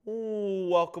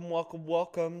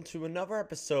Welcome to another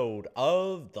episode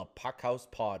of the Puck House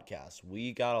Podcast.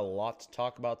 We got a lot to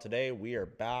talk about today. We are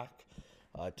back.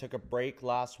 Took a break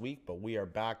last week, but we are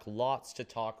back. Lots to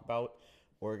talk about.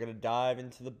 We're going to dive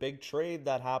into the big trade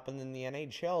that happened in the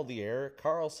NHL, the Erik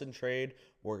Karlsson trade.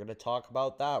 We're going to talk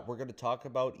about that. We're going to talk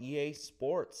about EA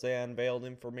Sports. They unveiled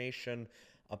information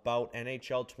about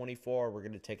NHL 24. We're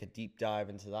going to take a deep dive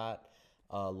into that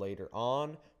later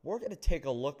on. We're going to take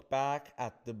a look back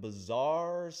at the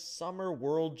bizarre Summer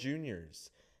World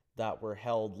Juniors that were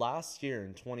held last year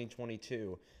in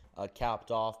 2022,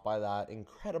 capped off by that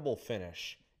incredible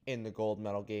finish in the gold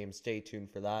medal game. Stay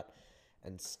tuned for that.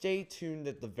 And stay tuned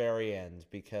at the very end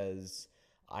because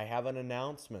I have an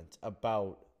announcement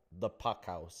about the Puck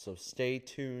House. So stay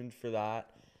tuned for that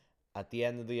at the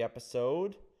end of the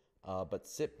episode. But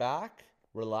sit back,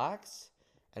 relax,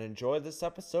 and enjoy this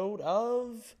episode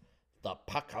of the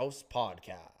Puck House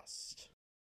Podcast.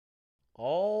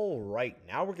 All right,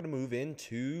 now we're going to move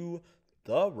into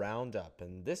the roundup.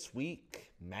 And this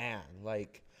week, man,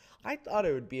 I thought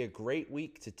it would be a great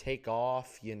week to take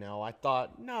off. I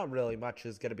thought not really much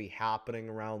is going to be happening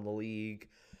around the league,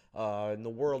 in the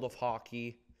world of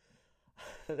hockey.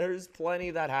 There's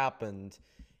plenty that happened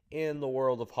in the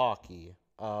world of hockey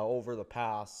over the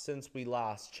past, since we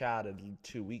last chatted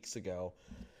 2 weeks ago.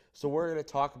 So we're going to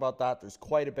talk about that. There's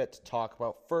quite a bit to talk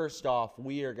about. First off,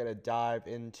 we are going to dive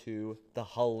into the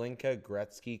Hlinka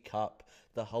Gretzky Cup.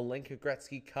 The Hlinka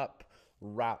Gretzky Cup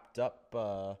wrapped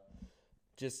up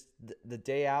just the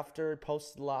day after it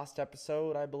posted the last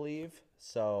episode, I believe.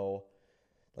 So,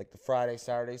 the Friday,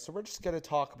 Saturday. So we're just going to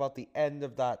talk about the end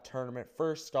of that tournament.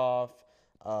 First off,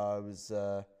 it was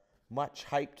a much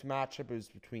hyped matchup. It was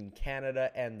between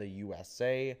Canada and the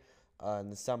USA in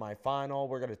the semifinal.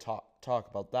 We're going to talk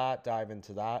about that, dive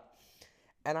into that.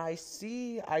 And I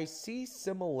see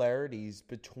similarities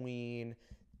between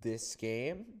this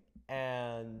game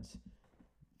and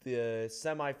the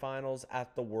semifinals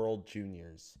at the World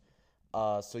Juniors.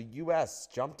 So U.S.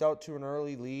 jumped out to an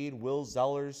early lead. Will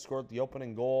Zellers scored the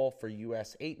opening goal for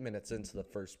U.S. 8 minutes into the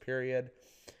first period.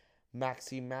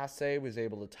 Maxime Massé was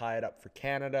able to tie it up for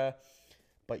Canada,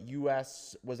 but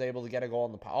U.S. was able to get a goal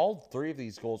in the power. All three of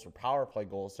these goals were power play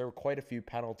goals. There were quite a few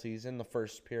penalties in the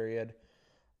first period,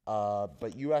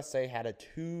 but USA had a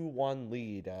 2-1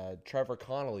 lead. Trevor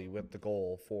Connolly with the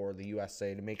goal for the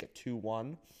USA to make it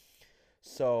 2-1.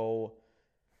 So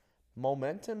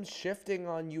momentum shifting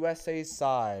on USA's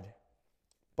side.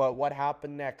 But what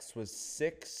happened next was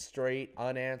 6 straight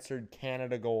unanswered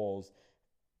Canada goals,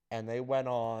 and they went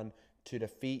on to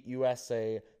defeat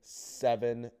USA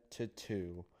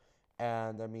 7-2.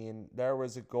 And, there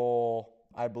was a goal,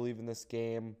 I believe, in this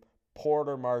game.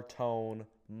 Porter Martone,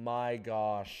 my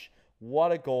gosh.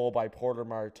 What a goal by Porter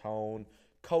Martone.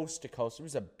 Coast to coast. It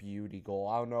was a beauty goal.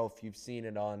 I don't know if you've seen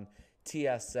it on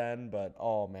TSN, but,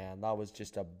 oh, man, that was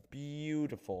just a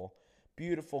beautiful,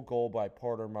 beautiful goal by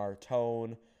Porter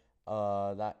Martone.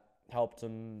 That helped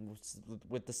him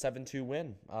with the 7-2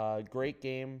 win. Great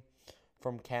game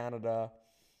from Canada.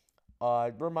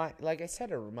 Like I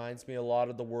said, it reminds me a lot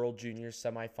of the World Junior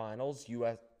semifinals.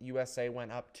 USA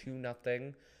went up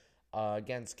 2-0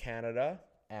 against Canada,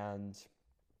 and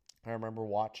I remember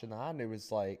watching that, and it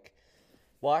was like,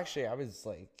 well, actually, I was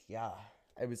like, yeah,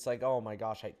 it was like, oh my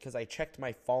gosh, because I checked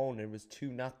my phone, it was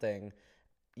 2-0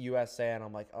 USA, and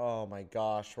I'm like, oh my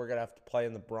gosh, we're gonna have to play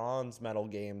in the bronze medal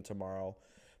game tomorrow.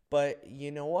 But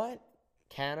you know what?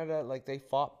 Canada, they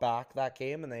fought back that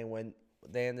game, and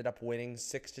they ended up winning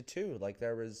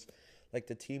 6-2.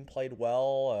 The team played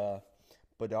well.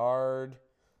 Bedard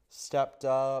stepped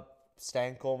up.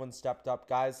 Stankoven stepped up.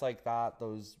 Guys like that,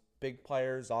 those big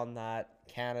players on that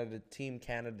Canada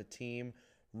team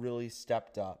really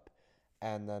stepped up.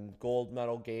 And then gold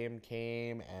medal game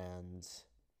came, and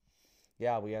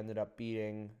yeah, we ended up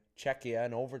beating Czechia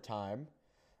in overtime.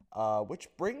 Which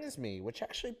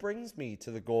actually brings me to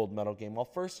the gold medal game. Well,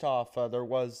 first off, there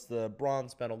was the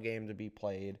bronze medal game to be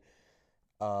played.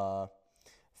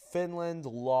 Finland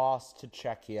lost to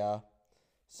Czechia.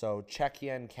 So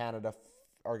Czechia and Canada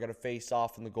are going to face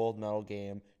off in the gold medal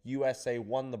game. USA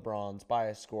won the bronze by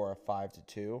a score of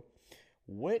 5-2.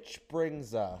 Which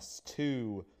brings us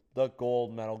to the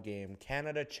gold medal game.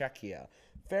 Canada-Czechia.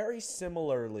 Very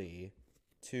similarly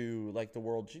to the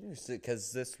World Juniors,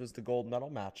 because this was the gold medal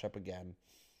matchup again.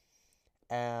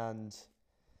 And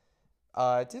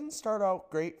it didn't start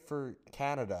out great for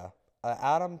Canada.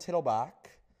 Adam Tittelbach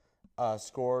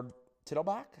scored.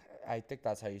 Tittelbach? I think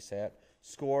that's how you say it.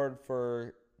 Scored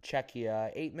for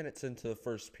Czechia 8 minutes into the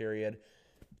first period.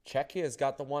 Czechia's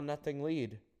got the 1-0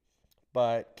 lead.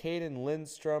 But Caden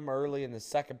Lindstrom early in the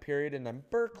second period, and then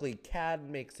Berkeley Cadden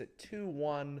makes it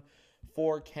 2-1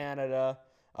 for Canada.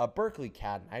 Berkeley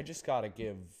Cadden, I just got to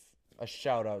give a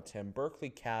shout out to him. Berkeley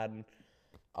Cadden,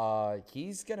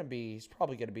 he's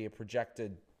probably going to be a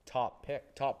projected top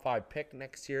 5 pick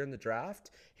next year in the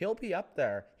draft. He'll be up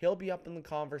there. He'll be up in the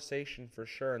conversation for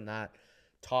sure in that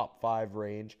top 5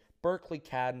 range. Berkeley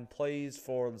Cadden plays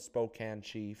for the Spokane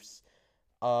Chiefs.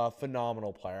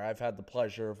 Phenomenal player. I've had the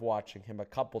pleasure of watching him a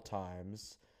couple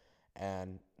times,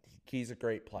 and he's a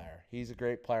great player. He's a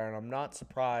great player, and I'm not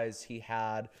surprised he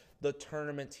had the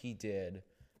tournament he did,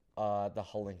 the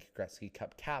Hlinka Gretzky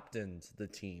Cup, captained the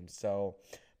team. So,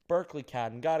 Berkeley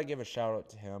Cadden, got to give a shout out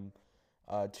to him.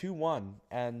 2-1,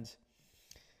 and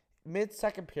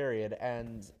mid-second period,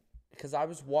 and because I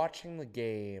was watching the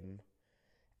game,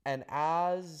 and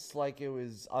as it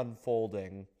was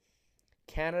unfolding,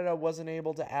 Canada wasn't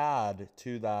able to add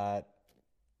to that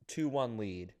 2-1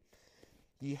 lead.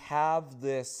 You have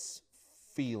this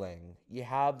feeling.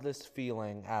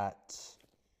 At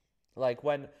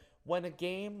when a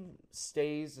game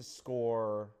stays a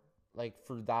score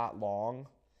for that long,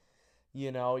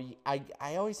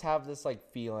 I always have this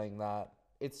feeling that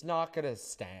it's not going to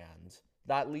stand.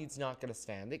 That lead's not going to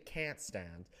stand. It can't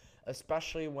stand,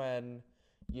 especially when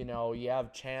you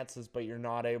have chances, but you're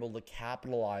not able to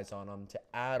capitalize on them to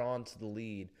add on to the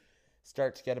lead.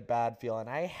 Start to get a bad feeling.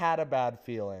 I had a bad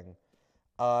feeling.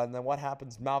 And then what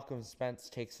happens? Malcolm Spence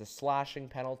takes a slashing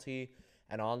penalty,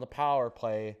 and on the power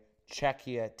play,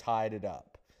 Czechia tied it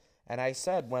up. And I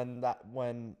said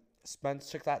when Spence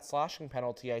took that slashing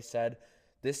penalty, I said,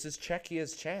 this is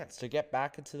Czechia's chance to get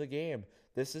back into the game.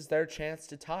 This is their chance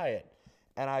to tie it.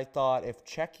 And I thought if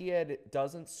Czechia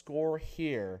doesn't score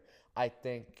here, I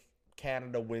think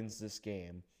Canada wins this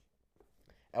game.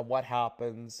 And what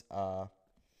happens?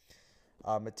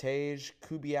 Matej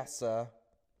Kubiesa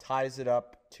ties it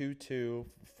up 2-2,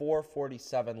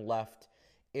 4:47 left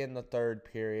in the third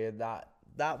period.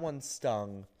 That one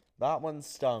stung. That one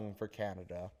stung for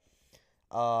Canada.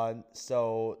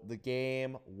 So the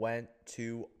game went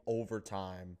to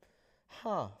overtime.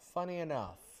 Funny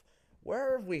enough.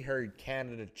 Where have we heard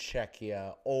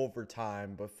Canada-Czechia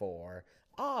overtime before?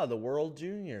 The World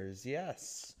Juniors,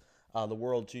 yes. The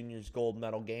World Juniors gold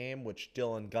medal game, which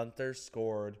Dylan Guenther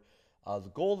scored the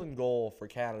golden goal for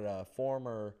Canada,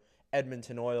 former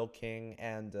Edmonton Oil King,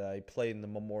 and he played in the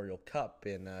Memorial Cup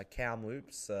in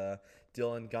Kamloops.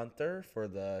 Dylan Guenther for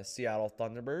the Seattle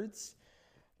Thunderbirds.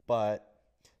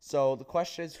 So the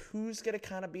question is, who's going to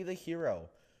kind of be the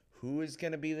hero? Who is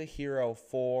going to be the hero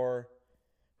for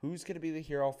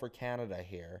Canada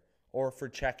here, or for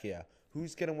Czechia?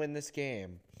 Who's going to win this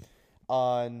game?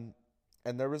 And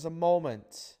there was a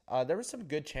moment. There were some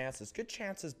good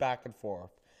chances back and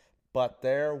forth. But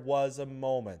there was a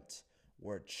moment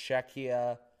where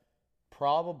Czechia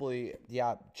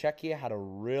had a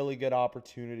really good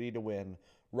opportunity to win.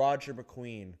 Roger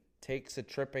McQueen takes a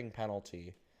tripping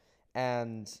penalty.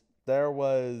 And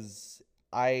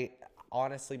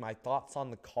honestly, my thoughts on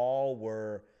the call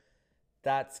were,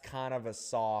 that's kind of a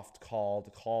soft call to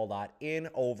call that in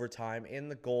overtime in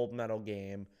the gold medal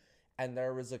game. And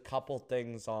there was a couple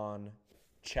things on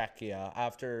Czechia,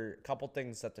 after a couple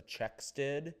things that the Czechs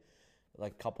did,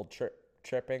 couple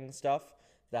tripping stuff,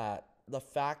 that the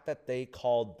fact that they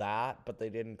called that, but they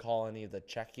didn't call any of the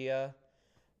Czechia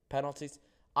penalties,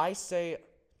 I say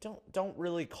don't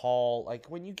really call,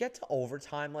 when you get to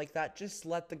overtime like that, just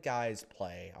let the guys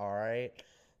play, all right?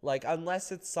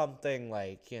 Unless it's something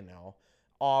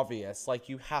obvious,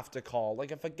 you have to call.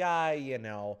 If a guy,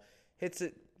 hits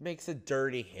it, makes a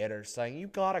dirty hit or something, you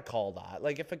gotta call that.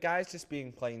 If a guy's just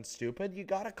being plain stupid, you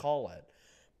gotta call it.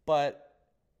 But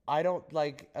I don't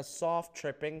a soft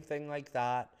tripping thing like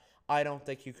that. I don't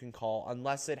think you can call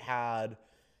unless it had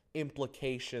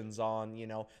implications on,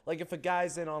 if a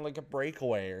guy's in on a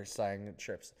breakaway or something that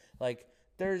trips.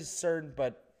 There's certain,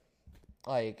 but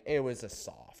it was a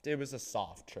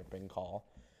soft tripping call.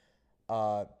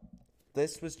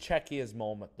 This was Czechia's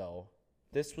moment, though.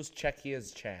 This was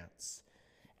Czechia's chance.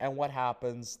 And what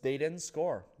happens? They didn't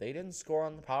score. They didn't score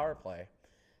on the power play.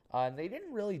 And they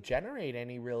didn't really generate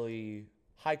any really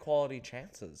high-quality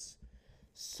chances.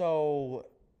 So,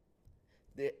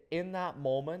 in that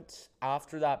moment,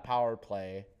 after that power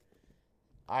play,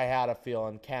 I had a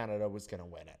feeling Canada was going to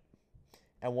win it.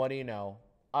 And what do you know?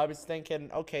 I was thinking,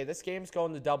 okay, this game's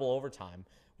going to double overtime.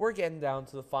 We're getting down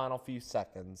to the final few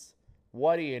seconds.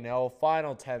 What do you know?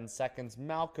 Final 10 seconds.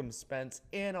 Malcolm Spence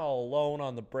in all alone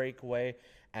on the breakaway.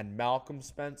 And Malcolm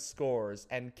Spence scores.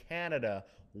 And Canada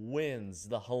wins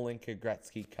the Hlinka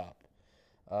Gretzky Cup.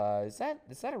 Is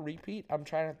that a repeat? I'm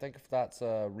trying to think if that's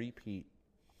a repeat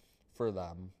for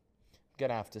them.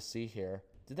 Gonna have to see here.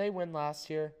 Did they win last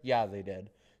year? Yeah, they did.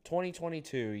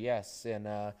 2022, yes,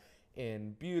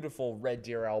 in beautiful Red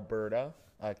Deer, Alberta.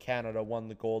 Canada won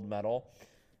the gold medal,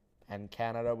 and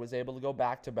Canada was able to go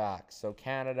back to back. So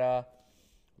Canada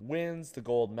wins the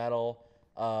gold medal.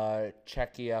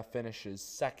 Czechia finishes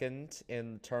second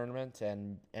in the tournament,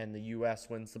 and the U.S.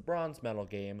 wins the bronze medal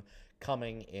game,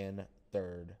 coming in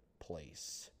third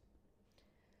place.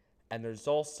 And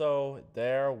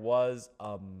there was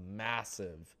a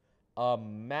massive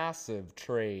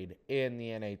trade in the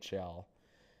NHL.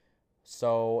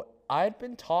 So I'd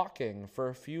been talking for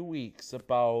a few weeks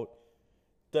about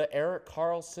the Erik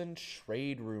Karlsson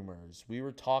trade rumors. We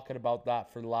were talking about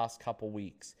that for the last couple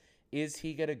weeks. Is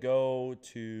he going to go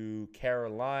to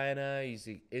Carolina? Is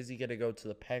he going to go to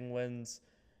the Penguins?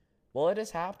 Well, it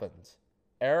has happened.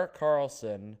 Erik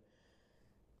Karlsson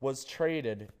was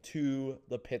traded to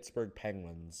the Pittsburgh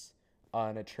Penguins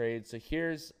on a trade. So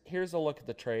here's a look at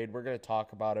the trade. We're going to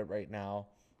talk about it right now.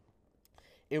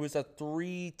 It was a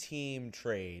 3-team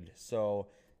trade. So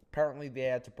apparently they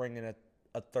had to bring in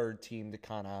a third team to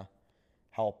kind of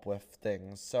help with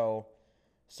things. So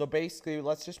basically,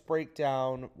 let's just break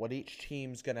down what each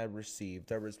team's going to receive.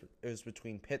 It was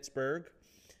between Pittsburgh,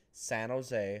 San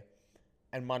Jose,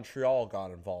 and Montreal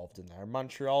got involved in there.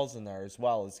 Montreal's in there as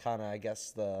well. It's kind of, I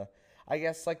guess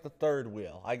like the third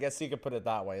wheel. I guess you could put it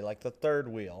that way, like the third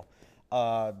wheel.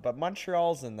 But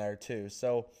Montreal's in there too.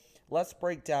 So let's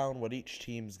break down what each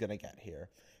team's going to get here.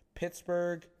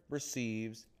 Pittsburgh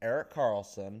receives Erik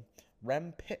Karlsson,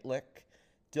 Rem Pitlick,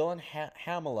 Dylan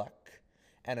Hamilek,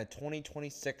 and a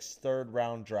 2026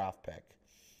 third-round draft pick.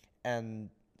 And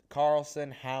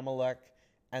Karlsson, Hamilek,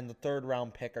 and the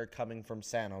third-round pick are coming from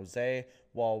San Jose,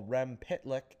 while Rem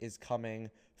Pitlick is coming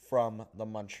from the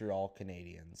Montreal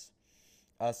Canadiens.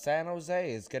 San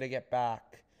Jose is going to get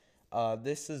back.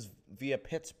 This is via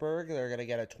Pittsburgh. They're going to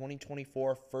get a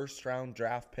 2024 first-round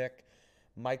draft pick.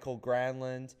 Michael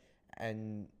Granlund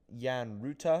and Jan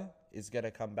Ruta is going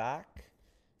to come back.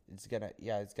 It's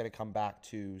gonna come back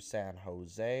to San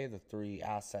Jose, the 3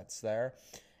 assets there.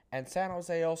 And San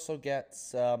Jose also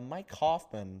gets Mike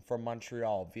Hoffman from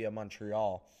Montreal via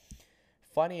Montreal.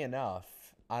 Funny enough,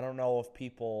 I don't know if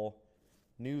people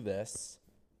knew this.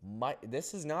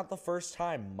 This is not the first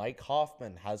time Mike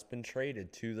Hoffman has been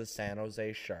traded to the San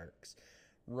Jose Sharks.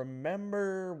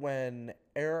 Remember when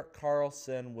Erik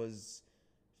Karlsson was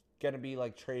gonna be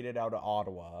traded out of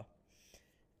Ottawa?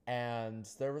 And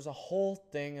there was a whole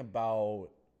thing about,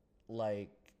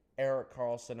 Erik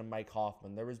Karlsson and Mike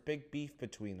Hoffman. There was big beef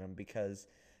between them because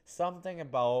something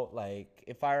about,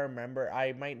 if I remember,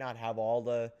 I might not have all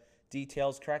the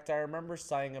details correct. I remember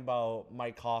saying about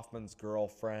Mike Hoffman's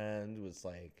girlfriend was,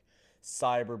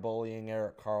 cyberbullying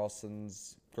Erik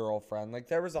Karlsson's girlfriend.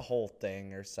 There was a whole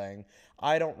thing or saying.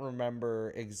 I don't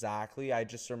remember exactly. I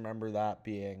just remember that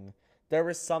being... There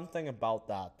was something about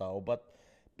that, though, but...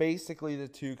 Basically, the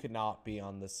two could not be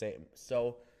on the same.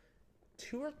 So,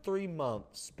 2 or 3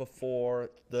 months before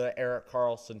the Erik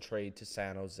Karlsson trade to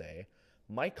San Jose,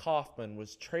 Mike Hoffman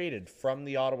was traded from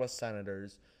the Ottawa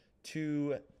Senators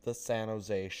to the San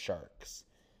Jose Sharks.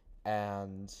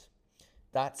 And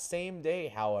that same day,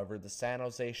 however, the San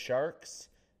Jose Sharks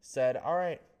said, "All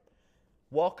right,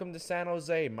 welcome to San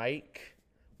Jose, Mike.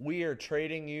 We are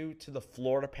trading you to the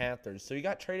Florida Panthers." So he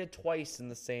got traded twice in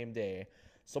the same day.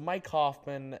 So Mike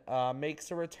Hoffman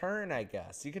makes a return, I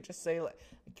guess. You could just say, a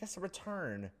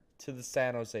return to the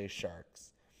San Jose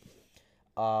Sharks.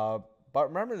 But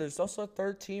remember, there's also a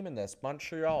third team in this,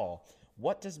 Montreal.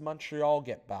 What does Montreal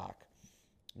get back?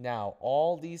 Now,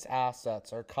 all these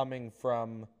assets are coming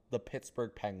from the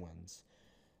Pittsburgh Penguins.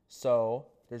 So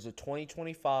there's a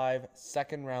 2025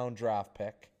 second-round draft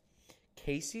pick.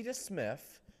 Casey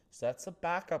DeSmith. So that's a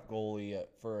backup goalie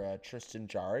for Tristan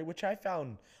Jarry, which I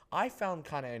found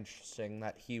kind of interesting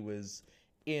that he was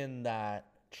in that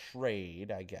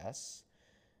trade, I guess.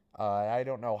 I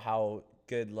don't know how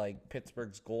good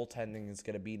Pittsburgh's goaltending is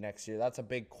going to be next year. That's a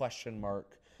big question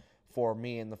mark for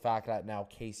me, and the fact that now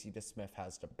Casey DeSmith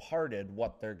has departed,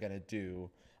 what they're going to do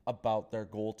about their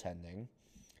goaltending.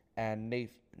 And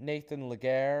Nathan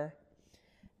Laguerre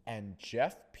and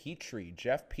Jeff Petrie.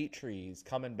 Jeff Petrie is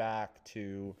coming back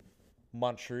to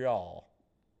Montreal.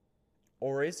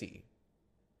 Or is he?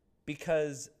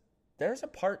 Because there's a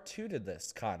part 2 to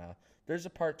this, kind of. There's a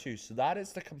part 2. So that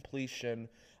is the completion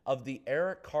of the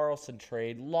Erik Karlsson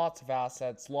trade. Lots of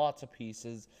assets, lots of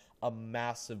pieces. A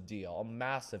massive deal. A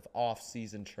massive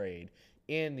off-season trade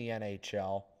in the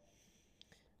NHL.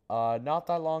 Not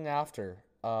that long after.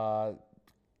 A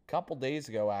couple days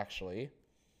ago, actually.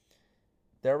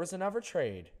 there was another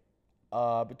trade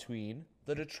between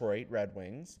the Detroit Red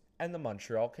Wings and the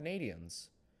Montreal Canadiens.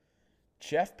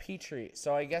 Jeff Petrie,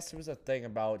 so I guess it was a thing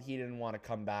about he didn't want to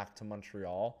come back to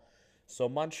Montreal. So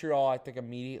Montreal, I think,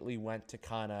 immediately went to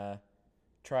kind of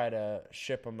try to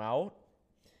ship him out.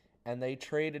 And they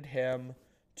traded him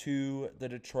to the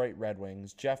Detroit Red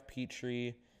Wings. Jeff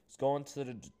Petrie is going to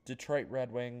the Detroit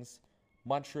Red Wings.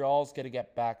 Montreal's going to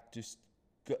get back to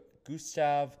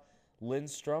Gustav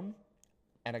Lindstrom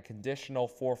and a conditional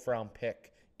 4th-round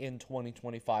pick in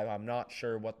 2025. I'm not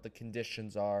sure what the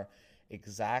conditions are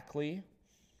exactly.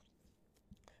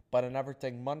 But another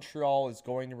thing, Montreal is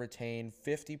going to retain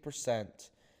 50%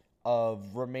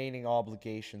 of remaining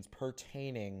obligations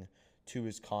pertaining to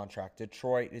his contract.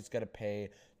 Detroit is going to pay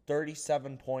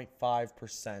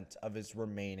 37.5% of his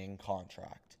remaining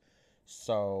contract.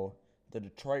 So the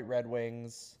Detroit Red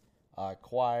Wings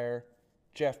acquire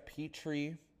Jeff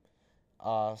Petrie.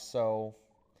 So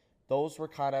those were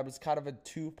it was kind of a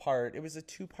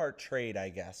two-part trade, I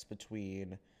guess,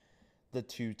 between the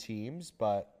two teams.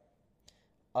 But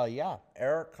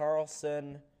Erik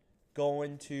Karlsson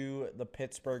going to the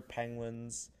Pittsburgh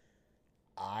Penguins.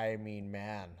 I mean,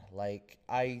 man, like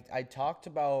I talked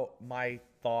about my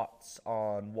thoughts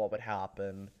on what would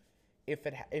happen if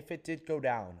it did go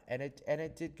down, and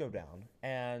it did go down,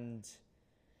 and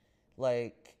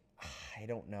like I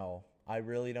don't know. I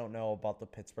really don't know about the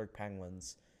Pittsburgh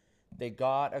Penguins. They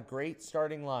got a great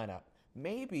starting lineup.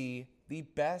 Maybe the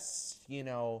best,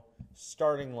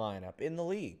 starting lineup in the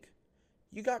league.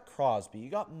 You got Crosby, you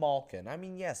got Malkin. I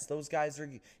mean, yes, those guys are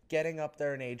getting up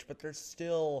there in age, but they're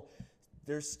still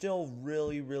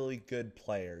really, really good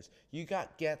players. You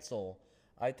got Getzel.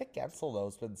 I think Getzel, though,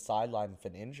 has been sidelined with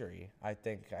an injury. I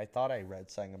thought I read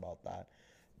something about that.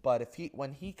 But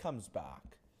when he comes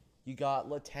back, you got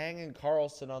Letang and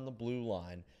Karlsson on the blue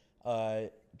line.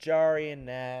 Jari and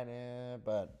Nat,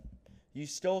 but you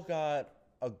still got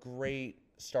a great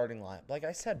starting lineup. Like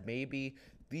I said, maybe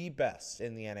the best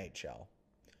in the NHL.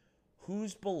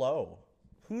 Who's below?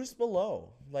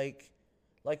 Like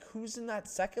who's in that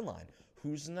second line?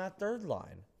 Who's in that third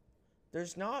line?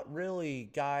 There's not really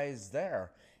guys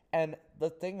there. And the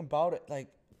thing about it, like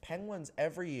Penguins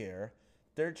every year,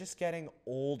 they're just getting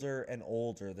older and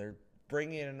older. They're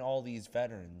bringing in all these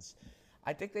veterans.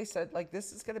 I think they said like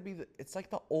this is going to be it's like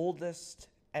the oldest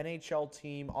NHL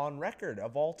team on record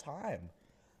of all time.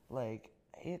 Like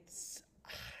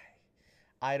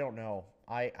I don't know.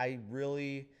 I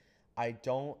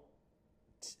don't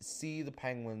see the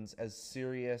Penguins as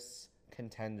serious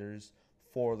contenders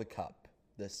for the Cup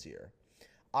this year.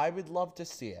 I would love to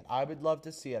see it.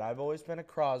 I've always been a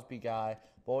Crosby guy.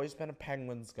 I've always been a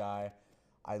Penguins guy.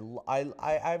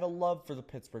 I have a love for the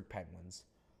Pittsburgh Penguins.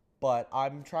 But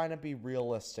I'm trying to be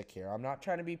realistic here. I'm not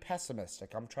trying to be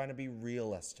pessimistic. I'm trying to be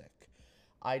realistic.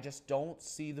 I just don't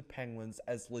see the Penguins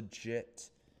as legit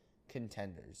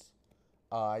contenders.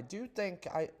 I do think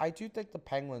the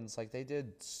Penguins, like, they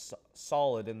did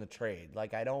solid in the trade.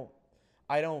 Like, I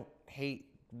don't hate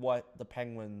what the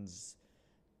Penguins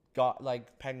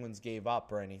Penguins gave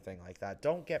up or anything like that.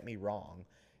 Don't get me wrong.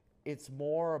 It's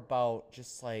more about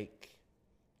just like,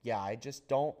 I just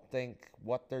don't think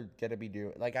what they're going to be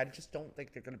doing. Like, I just don't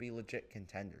think they're going to be legit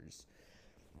contenders.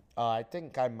 I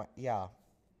think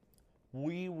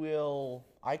we will.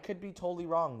 I could be totally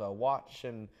wrong, though.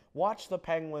 Watch the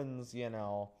Penguins,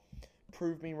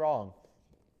 prove me wrong.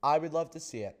 I would love to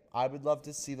see it. I would love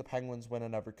to see the Penguins win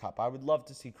another cup. I would love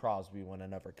to see Crosby win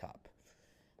another cup.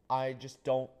 I just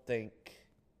don't think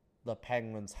the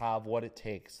Penguins have what it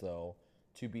takes, though,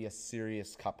 to be a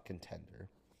serious cup contender.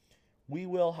 We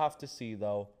will have to see,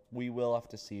 though.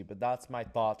 But that's my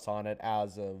thoughts on it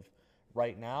as of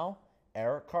right now.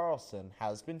 Erik Karlsson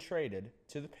has been traded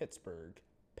to the Pittsburgh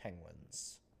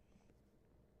Penguins.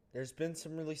 There's been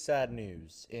some really sad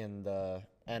news in the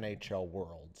NHL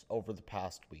world over the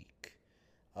past week.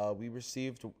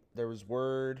 There was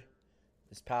word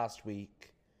this past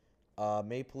week,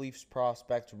 Maple Leafs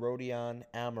prospect Rodion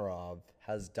Amirov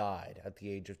has died at the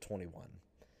age of 21.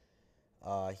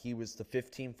 He was the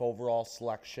 15th overall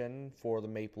selection for the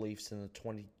Maple Leafs in the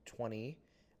 2020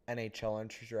 NHL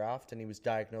entry draft, and he was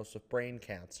diagnosed with brain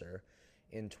cancer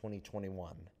in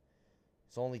 2021.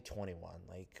 He's only 21.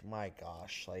 Like, my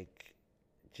gosh, like,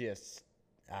 just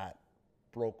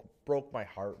broke my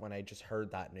heart when I just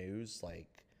heard that news. Like,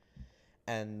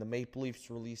 and the Maple Leafs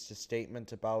released a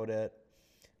statement about it.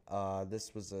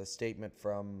 This was a statement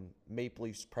from Maple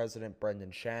Leafs president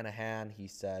Brendan Shanahan. He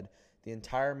said, "The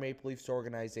entire Maple Leafs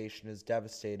organization is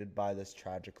devastated by this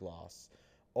tragic loss.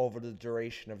 Over the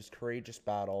duration of his courageous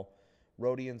battle,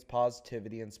 Rodion's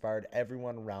positivity inspired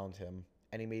everyone around him.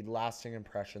 and he made lasting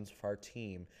impressions with our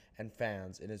team and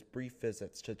fans in his brief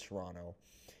visits to Toronto.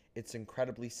 It's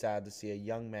incredibly sad to see a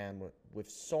young man with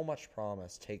so much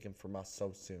promise taken from us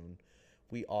so soon.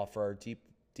 We offer our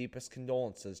deepest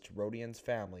condolences to Rodian's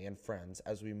family and friends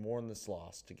as we mourn this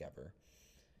loss together.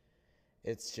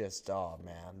 It's just, oh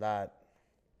man,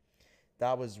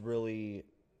 that was really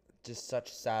just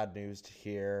such sad news to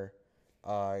hear.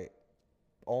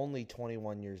 Only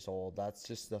 21 years old. That's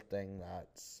just the thing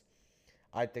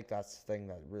I think that's the thing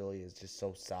that really is just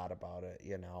so sad about it,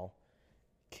 you know.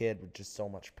 Kid with just so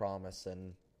much promise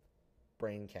and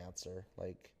brain cancer.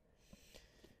 Like,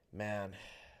 man,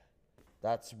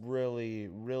 that's really,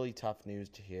 really tough news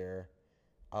to hear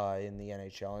in the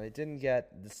NHL. And it didn't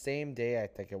get the same day, I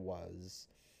think it was,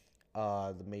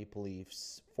 the Maple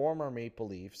Leafs, former Maple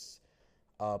Leafs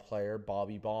player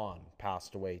Bobby Baun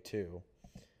passed away too.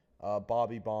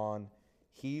 Bobby Baun,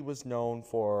 he was known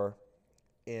for,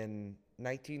 in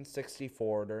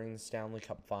 1964 during the Stanley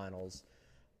Cup Finals,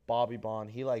 Bobby Baun,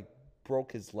 he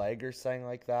broke his leg or something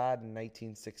like that in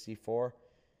 1964,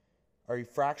 or he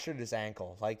fractured his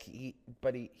ankle. He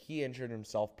injured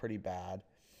himself pretty bad.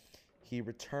 He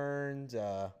returned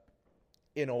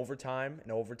in overtime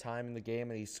in the game,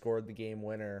 and he scored the game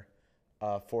winner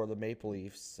for the Maple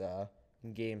Leafs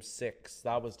in Game 6.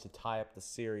 That was to tie up the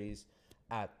series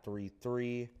at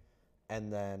 3-3,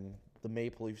 and then the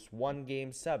Maple Leafs won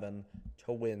Game 7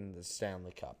 to win the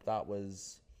Stanley Cup. That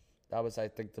was I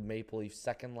think the Maple Leafs'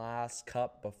 second last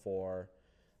cup before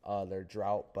their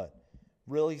drought, but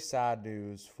really sad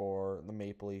news for the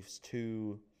Maple Leafs.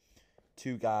 Two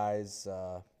guys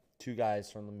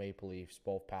from the Maple Leafs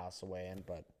both pass away,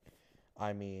 but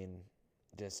I mean,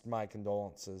 just my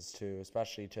condolences to,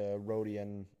 especially to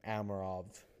Rodion Amirov.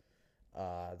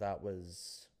 That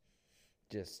was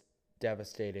just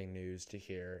devastating news to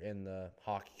hear in the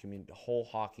hockey community. The whole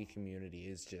hockey community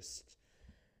is just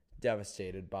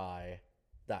devastated by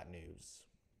that news.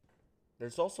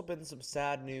 There's also been some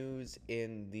sad news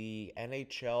in the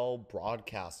NHL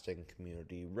broadcasting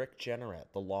community. Rick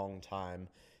Jeanneret, the longtime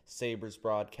Sabres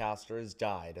broadcaster, has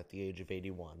died at the age of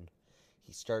 81.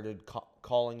 He started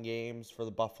calling games for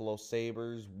the Buffalo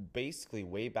Sabres basically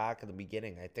way back in the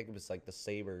beginning. I think it was like the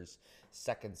Sabres'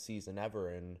 second season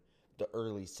ever in the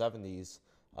early 70s.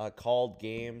 Called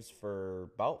games for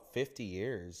about 50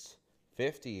 years.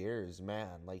 50 years,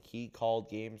 man. Like, he called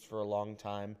games for a long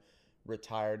time.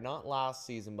 Retired, not last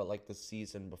season, but like the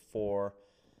season before.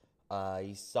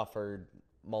 He suffered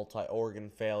multi-organ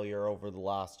failure over the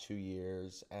last 2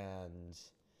 years, and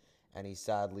he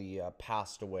sadly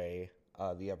passed away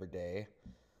the other day.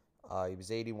 He was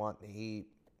 81. He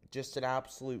just an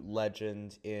absolute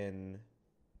legend in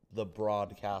the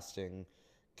broadcasting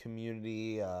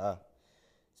community.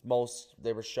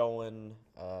 They were showing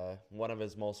one of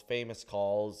his most famous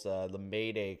calls, the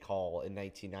Mayday call in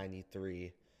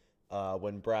 1993,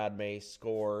 when Brad May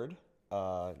scored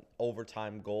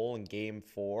overtime goal in Game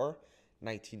 4,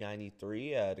 1993,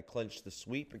 to clinch the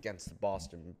sweep against the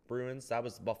Boston Bruins. That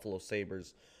was the Buffalo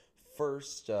Sabres'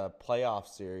 first playoff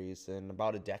series in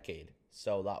about a decade.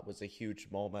 So that was a huge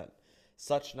moment.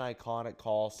 Such an iconic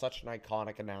call, such an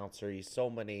iconic announcer. He's so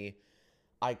many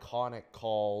iconic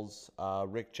calls.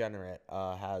 Rick Jeanneret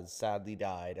has sadly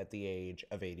died at the age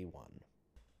of 81.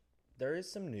 There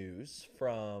is some news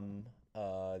from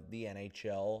the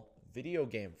NHL video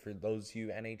game for those of you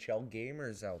NHL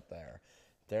gamers out there.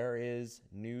 There is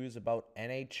news about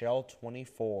NHL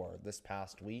 24 this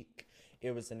past week.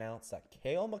 It was announced that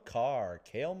Cale Makar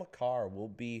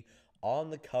will be on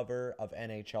the cover of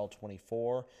NHL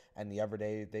 24, and the other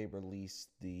day they released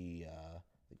the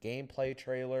gameplay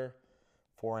trailer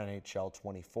for NHL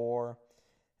 24,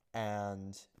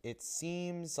 and it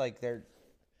seems like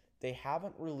they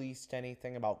haven't released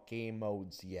anything about game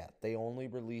modes yet. They only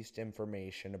released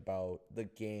information about the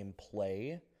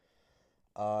gameplay.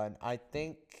 And I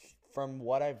think from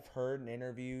what I've heard in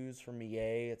interviews from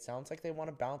EA, it sounds like they want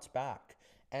to bounce back.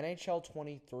 NHL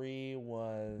 23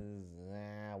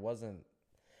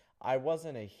 I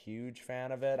wasn't a huge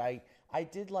fan of it. I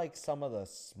did like some of the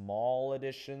small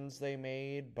additions they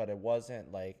made, but it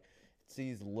wasn't like, it's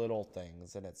these little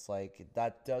things, and it's like,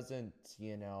 that doesn't,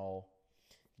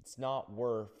 it's not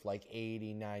worth like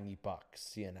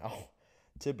 $80-$90,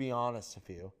 to be honest with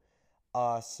you.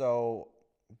 So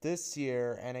this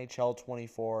year, NHL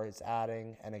 24 is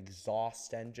adding an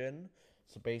exhaust engine.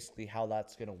 So basically how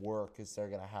that's going to work is they're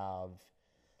going to have,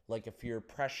 like, if you're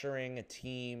pressuring a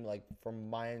team, like from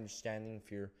my understanding, if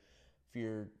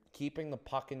you're keeping the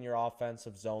puck in your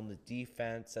offensive zone, the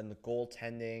defense and the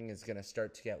goaltending is going to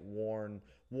start to get worn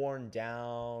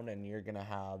down, and you're going to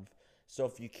have So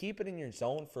if you keep it in your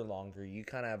zone for longer, you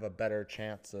kind of have a better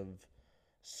chance of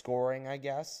scoring, I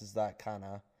guess. Is that kind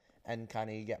of, and kind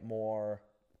of you get more,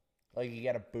 like you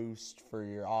get a boost for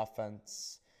your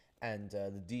offense, and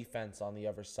the defense on the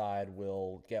other side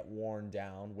will get worn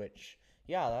down, which,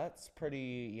 yeah, that's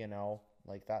pretty,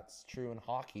 like that's true in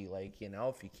hockey. Like,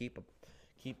 if you keep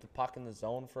the puck in the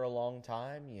zone for a long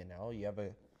time, you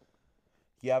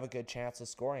have a good chance of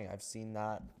scoring. I've seen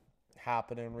that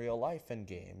happen in real life in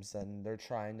games, and they're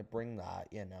trying to bring that.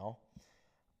 Yeah,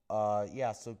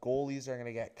 so goalies are going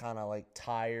to get kind of like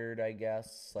tired, I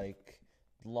guess, like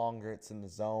the longer it's in the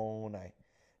zone.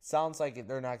 Sounds like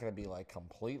they're not going to be like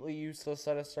completely useless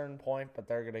at a certain point, but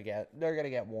they're going to get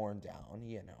worn down.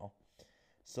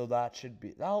 So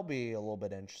that'll be a little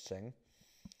bit interesting.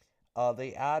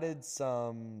 They added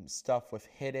some stuff with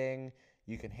hitting.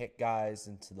 You can hit guys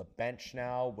into the bench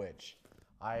now, which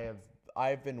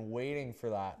I've been waiting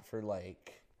for that for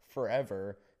like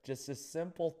forever. Just a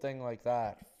simple thing like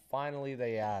that. Finally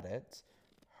they add it.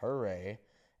 Hooray.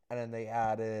 And then they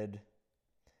added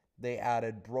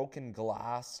broken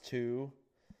glass too.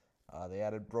 They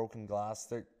added broken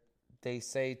glass. They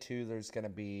say too there's gonna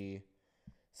be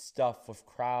stuff with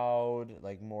crowd,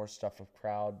 like more stuff with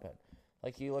crowd, but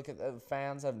like you look at the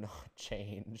fans have not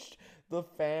changed. The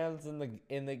fans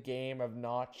in the game have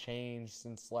not changed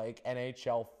since like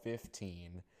NHL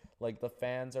 15. Like the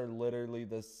fans are literally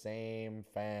the same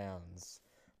fans.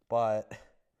 But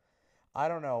I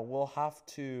don't know. We'll have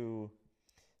to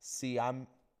see. I'm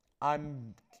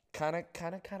kind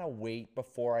of wait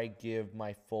before I give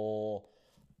my full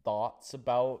thoughts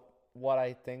about what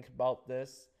I think about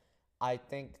this. I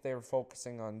think they're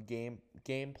focusing on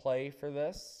gameplay for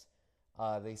this.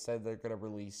 They said they're going to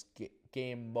release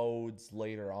game modes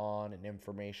later on and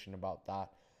information about that.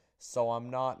 So I'm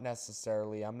not going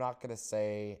to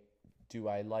say, do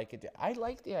I like it? I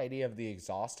like the idea of the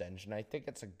exhaust engine. I think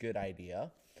it's a good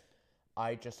idea.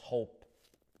 I just hope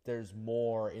there's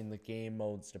more in the game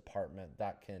modes department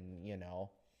that can,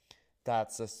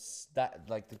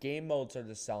 like the game modes are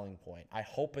the selling point. I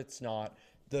hope it's not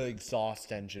the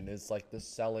exhaust engine is like the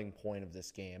selling point of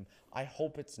this game. I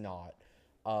hope it's not.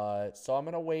 So I'm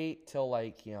gonna wait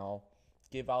till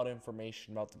give out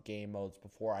information about the game modes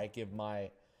before I give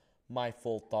my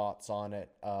full thoughts on it.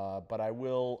 But I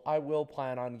will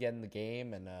plan on getting the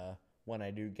game, and when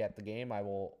I do get the game, I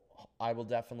will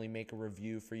definitely make a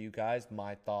review for you guys.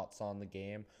 My thoughts on the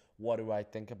game. What do I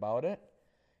think about it?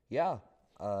 Yeah.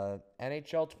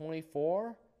 NHL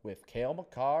 24 with Cale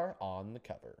Makar on the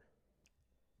cover.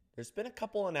 There's been a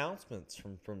couple announcements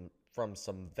from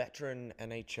some veteran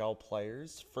NHL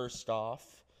players. First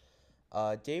off,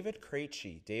 David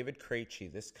Krejci. David Krejci.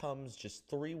 This comes just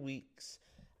 3 weeks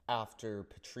after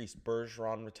Patrice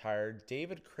Bergeron retired.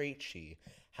 David Krejci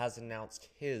has announced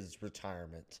his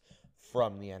retirement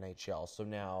from the NHL. So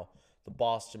now the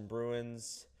Boston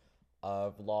Bruins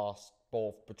have lost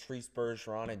both Patrice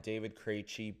Bergeron and David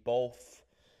Krejci, both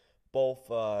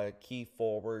key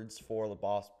forwards for the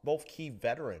both key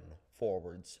veteran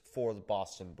forwards for the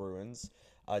Boston Bruins.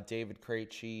 David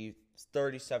Krejci is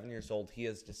 37 years old. He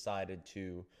has decided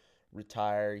to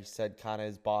retire. He said kind of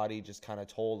his body just kind of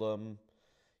told him,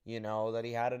 that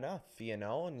he had enough,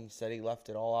 and he said he left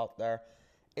it all out there.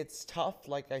 It's tough,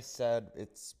 like I said,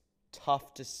 it's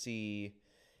tough to see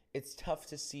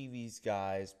these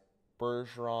guys,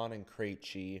 Bergeron and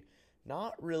Krejci,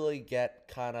 not really get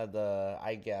kind of the,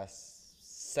 I guess,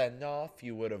 send-off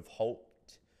you would have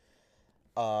hoped.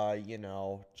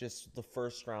 Just the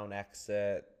first round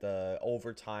exit, the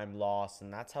overtime loss,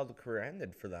 and that's how the career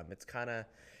ended for them. It's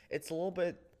a little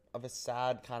bit of a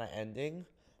sad kind of ending,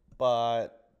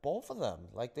 but both of them,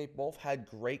 they both had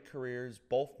great careers,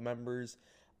 both members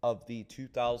of the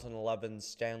 2011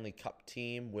 Stanley Cup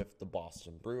team with the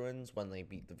Boston Bruins when they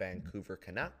beat the Vancouver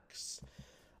Canucks.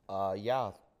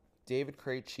 David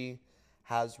Krejci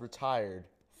has retired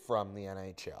from the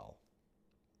NHL.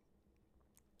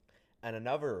 And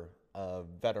another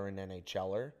veteran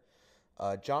NHLer,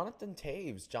 Jonathan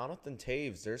Toews. Jonathan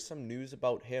Toews, there's some news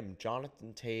about him.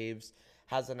 Jonathan Toews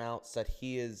has announced that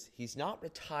he's not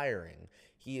retiring.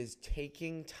 He is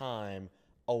taking time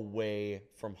away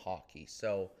from hockey.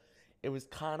 So it was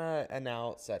kind of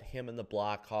announced that him and the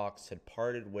Blackhawks had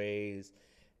parted ways,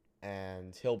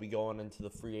 and he'll be going into the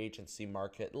free agency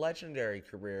market. Legendary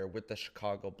career with the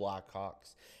Chicago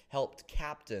Blackhawks. Helped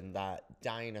captain that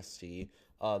dynasty,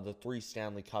 the 3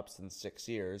 Stanley Cups in 6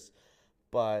 years.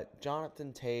 But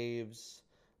Jonathan Toews,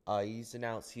 he's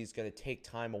announced he's going to take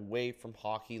time away from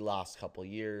hockey last couple of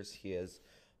years. He has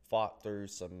fought through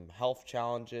some health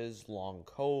challenges, long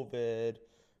COVID,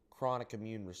 chronic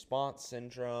immune response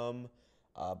syndrome.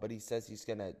 but he says he's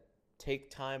going to take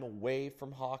time away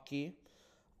from hockey.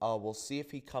 We'll see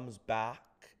if he comes back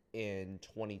in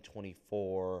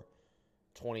 2024,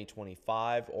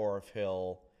 2025, or if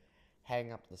he'll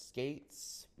hang up the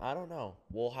skates. I don't know.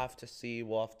 We'll have to see.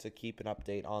 We'll have to keep an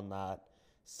update on that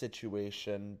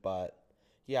situation. But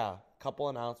yeah, a couple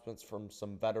announcements from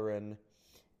some veteran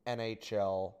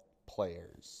NHL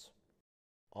players.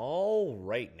 All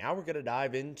right, now we're going to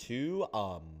dive into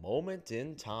a moment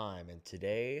in time. And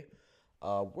today,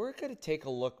 we're going to take a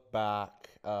look back.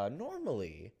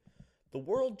 Normally, the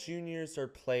World Juniors are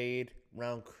played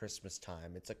around Christmas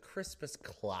time. It's a Christmas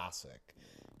classic.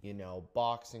 You know,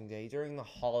 Boxing Day, during the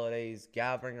holidays,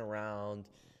 gathering around.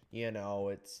 You know,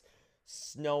 it's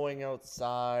snowing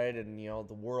outside and, you know,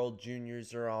 the World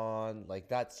Juniors are on. Like,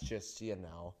 that's just, you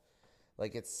know,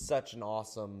 like, it's such an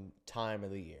awesome time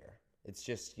of the year. It's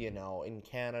just, you know, in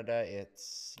Canada,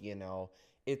 it's, you know,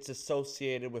 it's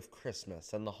associated with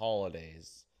Christmas and the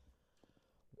holidays.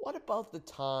 What about the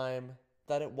time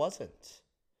that it wasn't?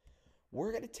 We're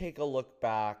going to take a look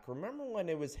back. Remember when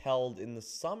it was held in the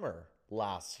summer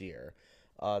last year?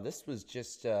 This was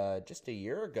just a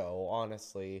year ago,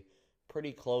 honestly.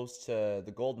 Pretty close to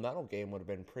the gold medal game would have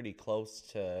been pretty close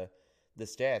to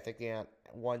this day. I think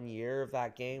 1 year of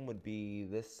that game would be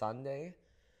this Sunday.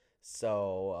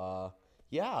 So,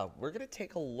 yeah, we're going to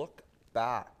take a look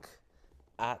back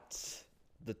at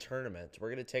the tournament. We're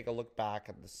going to take a look back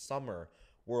at the Summer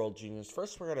World Juniors.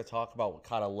 First, we're going to talk about what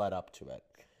kind of led up to it.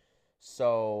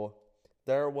 So,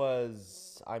 there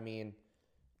was,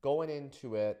 going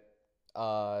into it,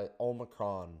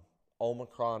 Omicron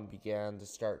began to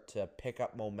start to pick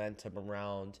up momentum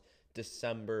around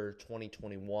December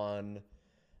 2021.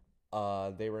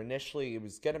 It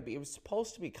was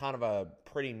supposed to be kind of a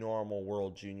pretty normal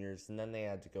World Juniors, and then they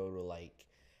had to go to like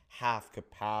half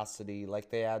capacity.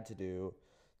 Like they had to do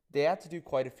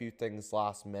quite a few things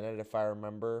last minute, if I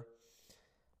remember.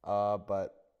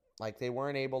 But like they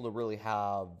weren't able to really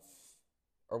have,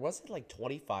 or was it like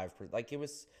 25%? Like it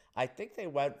was, I think they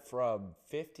went from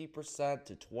 50%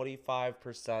 to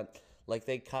 25%. Like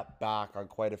they cut back on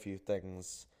quite a few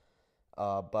things.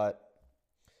 But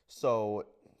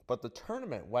the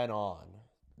tournament went on.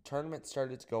 The tournament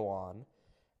started to go on.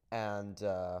 And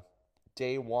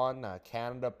day one,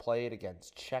 Canada played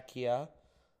against Czechia.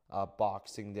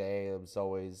 Boxing Day, it was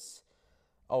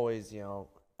always, you know.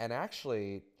 And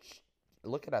actually,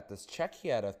 looking at this,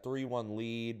 Czechia had a 3-1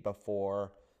 lead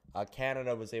before.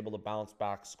 Canada was able to bounce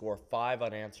back, score 5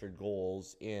 unanswered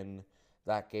goals in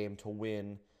that game to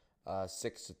win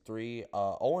 6-3.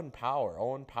 Owen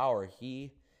Power,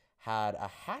 he had a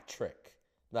hat trick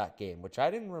that game, which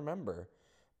I didn't remember.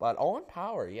 But Owen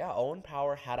Power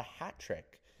had a hat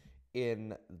trick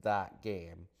in that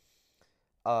game.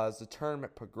 As the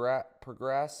tournament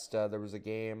progressed, there was a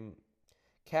game.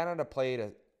 Canada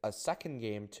played a second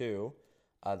game too.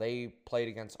 They played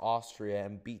against Austria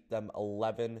and beat them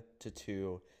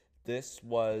 11-2. This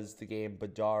was the game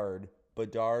Bedard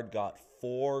got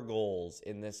 4 goals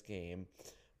in this game.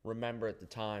 Remember at the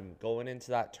time, going into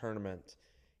that tournament,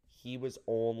 he was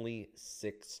only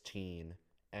 16,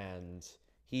 and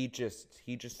he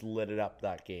just lit it up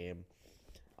that game.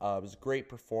 It was a great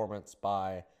performance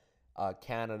by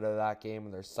Canada that game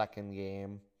in their second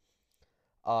game.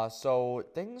 So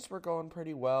things were going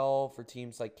pretty well for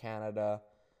teams like Canada.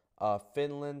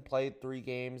 Finland played 3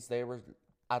 games. They were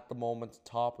at the moment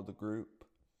top of the group.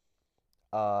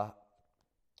 However,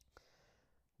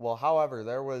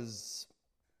 there was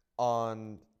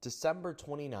on December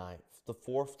 29th, the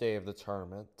 4th day of the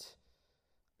tournament,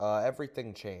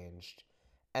 everything changed.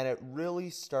 And it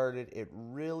really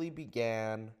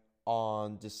began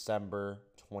on December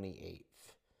 28th.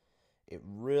 It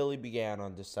really began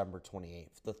on December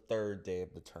 28th, the 3rd day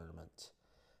of the tournament.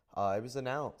 It was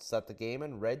announced that the game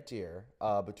in Red Deer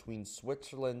between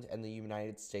Switzerland and the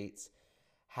United States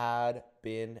had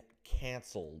been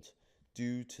canceled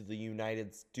due to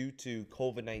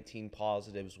COVID-19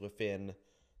 positives within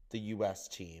the U.S.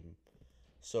 team.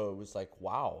 So it was like,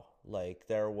 wow, like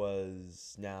there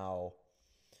was now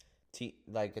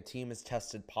a team is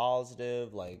tested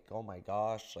positive. Like, oh my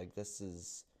gosh, like this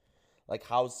is like,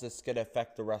 how's this going to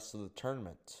affect the rest of the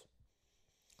tournament?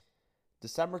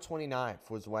 December 29th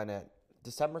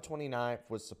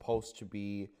was supposed to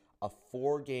be a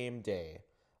 4-game day.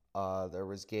 There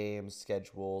was games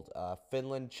scheduled.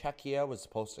 Finland, Czechia was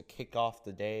supposed to kick off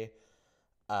the day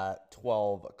at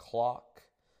 12 o'clock.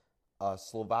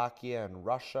 Slovakia and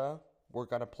Russia were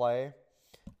going to play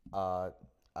at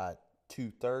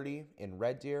 2:30 in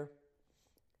Red Deer.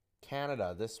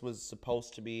 Canada, this was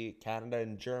supposed to be Canada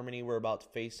and Germany were about to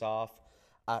face off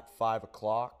at 5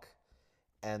 o'clock.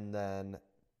 And then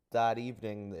that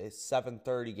evening, the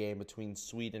 7:30 game between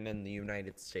Sweden and the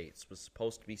United States was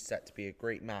supposed to be set to be a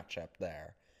great matchup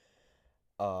there.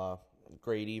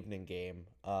 Great evening game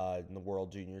in the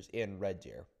World Juniors in Red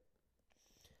Deer.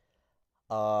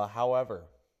 However,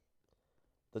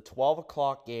 the 12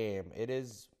 o'clock game,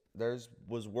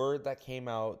 was word that came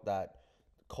out that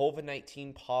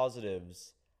COVID-19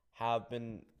 positives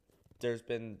there's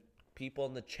been people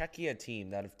in the Czechia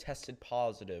team that have tested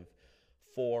positive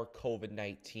for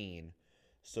COVID-19.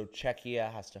 So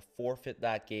Czechia has to forfeit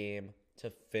that game to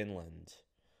Finland.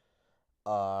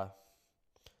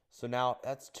 So now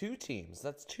that's two teams.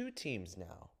 That's two teams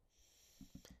now.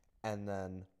 And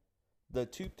then the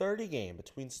 2:30 game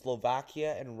between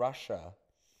Slovakia and Russia.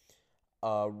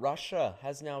 Russia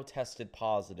has now tested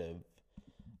positive.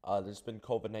 There's been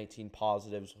COVID-19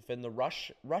 positives within the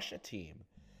Russia team.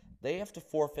 They have to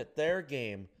forfeit their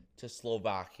game to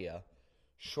Slovakia.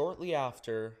 Shortly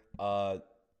after, the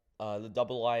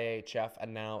IIHF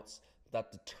announced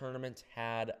that the tournament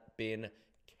had been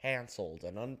canceled.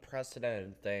 An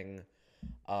unprecedented thing.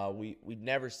 We'd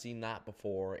never seen that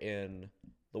before in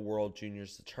the World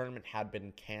Juniors. The tournament had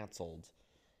been canceled.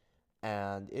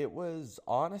 And it was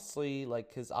honestly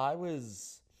because I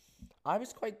was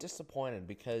quite disappointed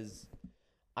because,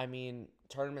 I mean,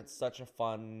 tournament's such a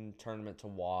fun tournament to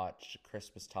watch at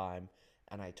Christmas time,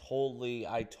 and I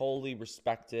totally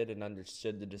respected and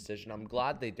understood the decision. I'm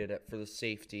glad they did it for the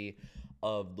safety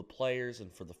of the players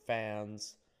and for the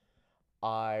fans.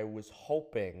 I was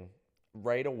hoping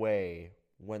right away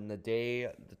when the day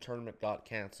the tournament got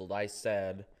canceled, I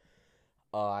said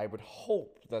I would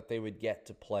hope that they would get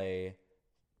to play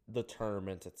the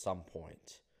tournament at some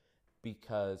point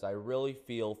because I really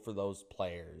feel for those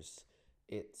players.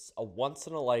 It's a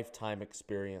once-in-a-lifetime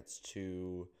experience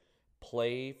to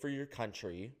play for your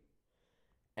country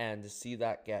and to see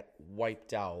that get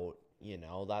wiped out,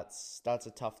 that's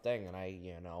a tough thing. And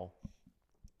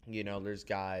there's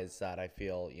guys that I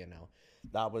feel,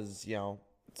 that was,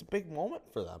 it's a big moment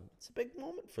for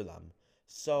them.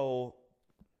 So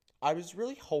I was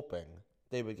really hoping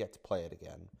they would get to play it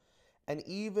again. And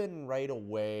even right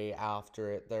away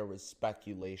after it, there was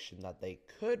speculation that they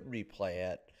could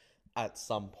replay it at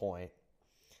some point.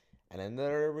 And then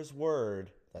there was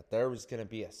word that there was going to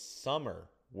be a summer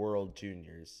World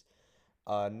Juniors.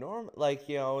 In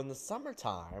the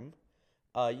summertime,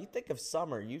 you think of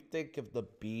summer, you think of the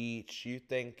beach, you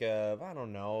think of, I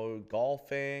don't know,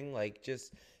 golfing,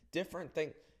 just different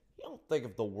things. You don't think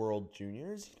of the World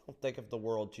Juniors.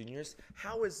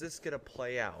 How is this going to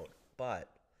play out? But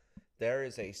there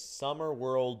is a summer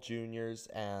World Juniors,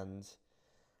 and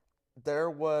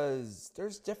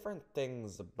there's different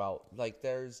things about,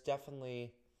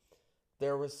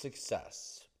 there was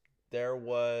success. There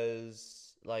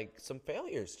was, some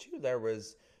failures, too.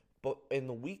 But in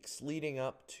the weeks leading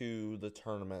up to the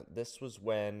tournament, this was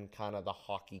when kind of the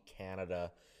Hockey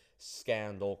Canada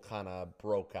scandal kind of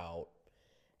broke out.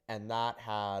 And that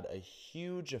had a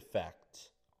huge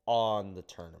effect on the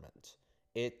tournament.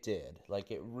 It did.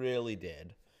 It really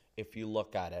did, if you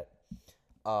look at it.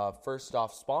 First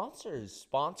off, sponsors.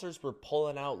 Sponsors were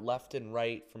pulling out left and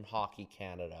right from Hockey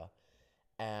Canada.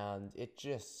 And it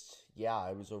just,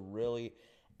 it was a really...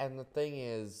 And the thing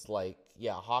is,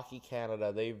 Hockey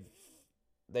Canada,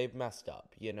 they've messed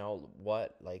up. You know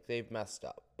what? They've messed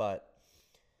up. But,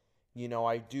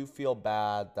 I do feel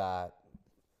bad that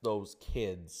those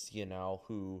kids,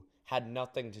 who had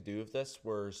nothing to do with this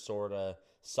were sort of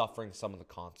suffering some of the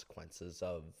consequences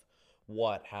of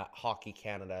what Hockey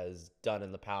Canada has done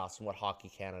in the past and what Hockey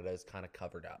Canada has kind of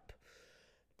covered up.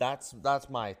 That's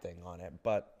my thing on it.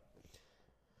 But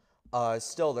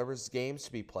still, there was games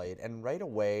to be played. And right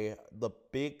away, the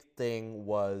big thing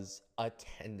was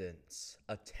attendance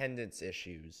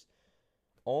issues.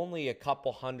 Only a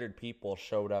couple hundred people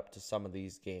showed up to some of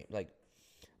these games.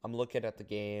 I'm looking at the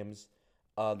games.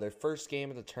 Their first game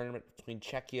of the tournament between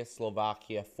Czechia,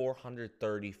 Slovakia,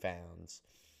 430 fans.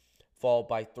 Followed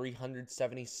by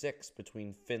 376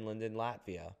 between Finland and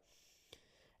Latvia.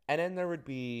 And then there would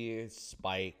be a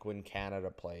spike when Canada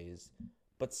plays.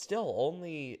 But still,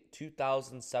 only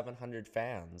 2,700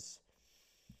 fans.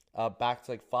 Back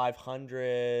to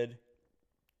 500.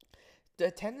 The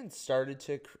attendance started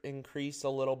to increase a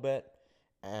little bit.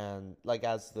 And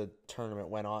as the tournament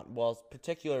went on,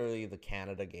 particularly the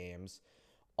Canada games,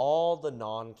 all the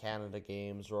non-Canada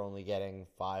games were only getting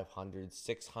 500,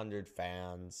 600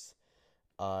 fans.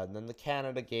 And then the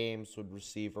Canada games would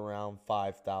receive around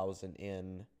 5,000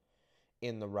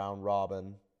 in the round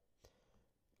robin.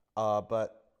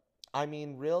 But I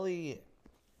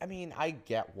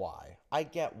get why.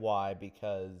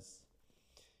 Because,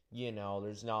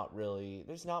 there's not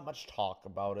much talk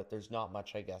about it. There's not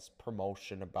much, I guess,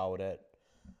 promotion about it.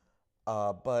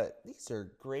 But these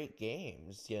are great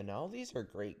games, These are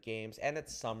great games. And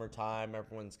it's summertime.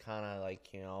 Everyone's kind of like,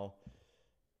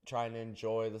 trying to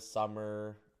enjoy the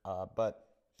summer. But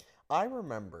I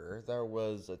remember there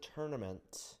was a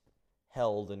tournament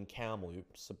held in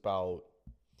Kamloops about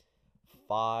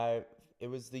five. It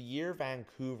was the year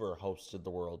Vancouver hosted the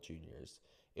World Juniors.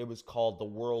 It was called the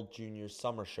World Juniors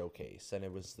Summer Showcase, and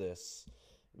it was this.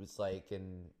 It was like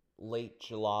in late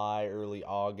July, early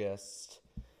August,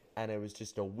 and it was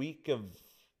just a week of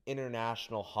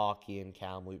international hockey in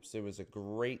Kamloops. It was a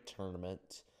great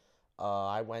tournament.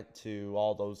 I went to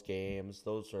all those games.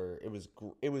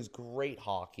 It was great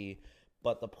hockey,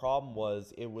 but the problem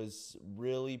was it was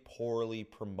really poorly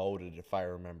promoted, if I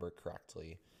remember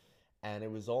correctly. And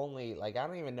it was only like I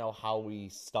don't even know how we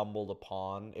stumbled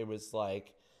upon. It was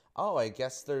like, oh, I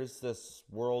guess there's this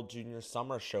World Junior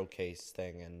Summer Showcase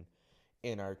thing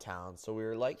in our town. So we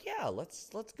were like, yeah, let's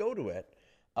go to it.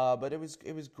 But it was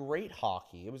great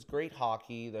hockey. It was great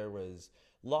hockey. There was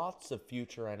lots of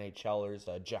future NHLers.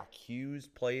 Jack Hughes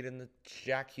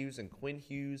and Quinn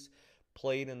Hughes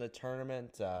played in the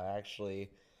tournament. I actually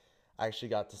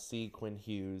got to see Quinn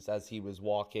Hughes as he was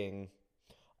walking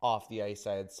off the ice.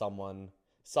 I had someone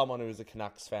who was a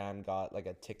Canucks fan got like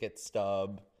a ticket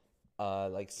stub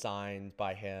like signed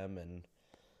by him, and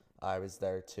I was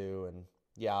there too. And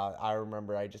yeah, I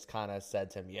remember I just kind of said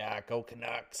to him, "Yeah, go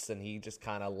Canucks," and he just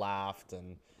kind of laughed.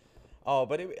 And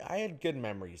I had good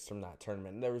memories from that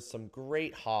tournament. There was some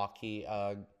great hockey,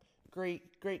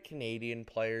 great Canadian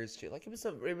players too. Like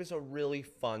it was a really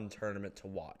fun tournament to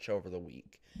watch over the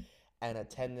week. And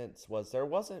attendance there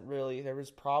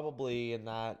was probably in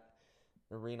that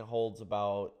arena holds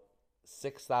about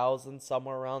 6,000,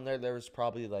 somewhere around there. There was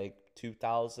probably like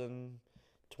 2,000,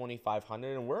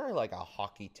 2,500, and we're like a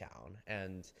hockey town.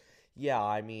 And yeah,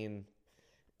 I mean,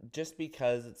 just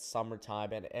because it's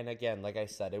summertime, and again, like I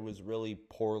said, it was really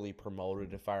poorly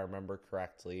promoted, if I remember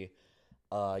correctly.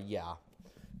 Yeah,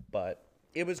 but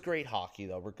it was great hockey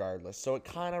though, regardless. So it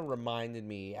kind of reminded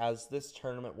me, as this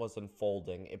tournament was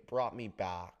unfolding, it brought me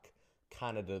back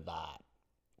kind of to that,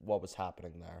 what was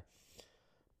happening there.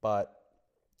 But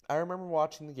I remember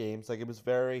watching the games. Like, it was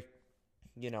very,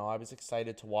 I was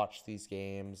excited to watch these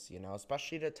games,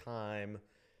 especially at a time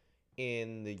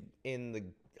in the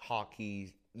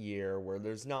hockey year where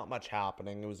there's not much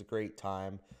happening. It was a great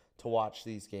time to watch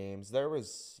these games. There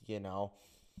was,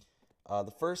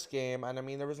 the first game, and I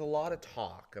mean, there was a lot of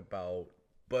talk about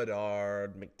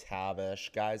Bedard,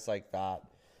 McTavish, guys like that.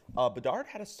 Bedard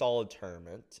had a solid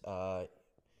tournament.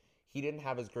 He didn't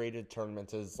have as great a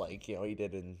tournament as he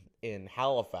did in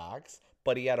Halifax,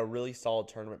 but he had a really solid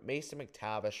tournament. Mason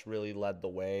McTavish really led the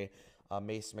way.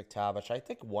 Mason McTavish, I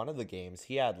think one of the games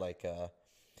he had like a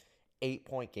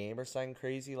 8-point game or something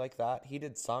crazy like that. He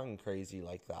did something crazy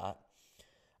like that.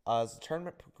 As the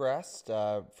tournament progressed,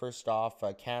 first off,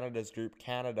 Canada's group,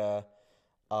 Canada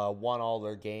won all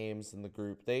their games in the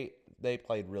group. They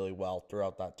played really well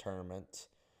throughout that tournament.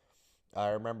 I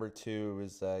remember too, it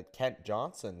was Kent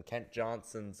Johnson. Kent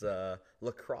Johnson's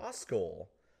lacrosse goal.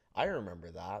 I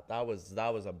remember that. That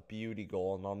was a beauty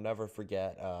goal, and I'll never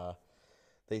forget.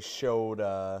 They showed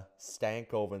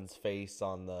Stankoven's face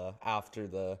after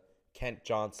the Kent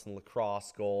Johnson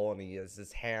lacrosse goal, and he has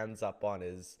his hands up on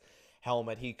his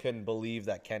helmet. He couldn't believe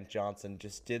that Kent Johnson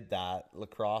just did that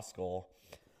lacrosse goal.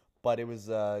 But it was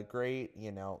great.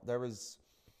 There was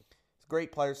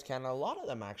great players, Canada. A lot of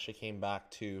them actually came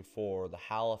back too for the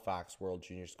Halifax World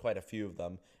Juniors, quite a few of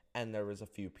them. And there was a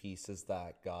few pieces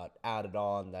that got added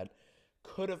on that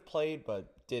could have played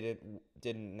but didn't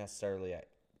necessarily,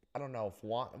 I don't know if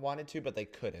wanted to, but they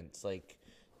couldn't, like,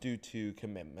 due to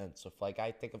commitments. With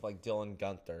I think of Dylan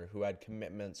Gunther, who had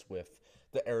commitments with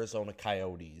the Arizona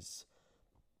Coyotes.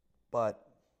 But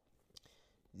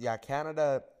yeah,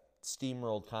 Canada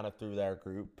steamrolled kind of through their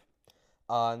group.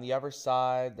 On the other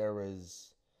side, there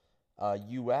was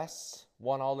U.S.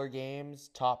 won all their games,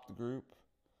 topped the group.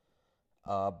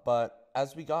 But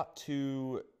as we got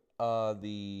to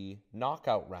the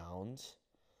knockout round,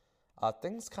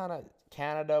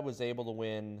 Canada was able to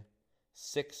win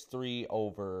 6-3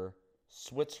 over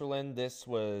Switzerland. This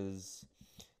was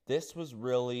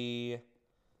really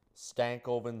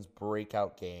Stankoven's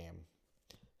breakout game.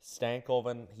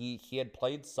 Stankoven, he had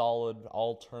played solid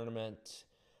all tournament,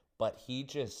 but he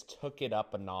just took it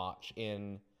up a notch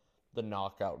in the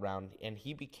knockout round, and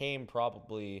he became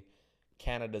probably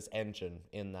Canada's engine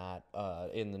in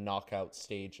the knockout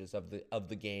stages of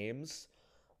the games.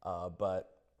 But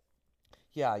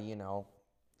yeah,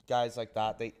 guys like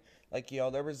that, they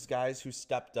there was guys who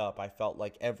stepped up. I felt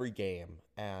like every game,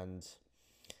 and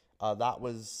that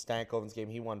was Stankoven's game.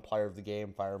 He won Player of the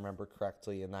Game, if I remember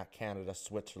correctly, in that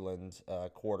Canada-Switzerland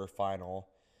quarterfinal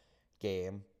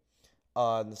game.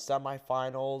 In the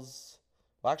semifinals,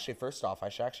 well, actually, first off, I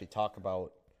should actually talk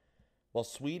about, well,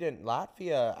 Sweden,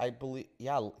 Latvia, I believe,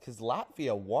 yeah, because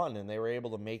Latvia won, and they were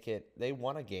able to make it, they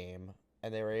won a game,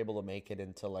 and they were able to make it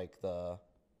into,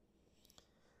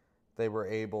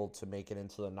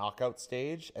 the knockout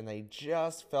stage, and they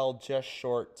just fell just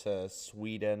short to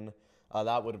Sweden.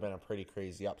 That would have been a pretty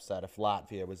crazy upset if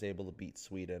Latvia was able to beat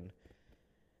Sweden.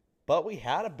 But we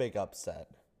had a big upset.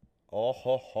 Oh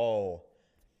ho ho.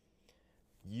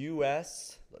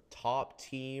 U.S., the top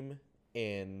team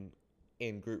in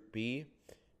Group B,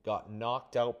 got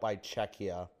knocked out by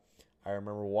Czechia. I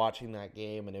remember watching that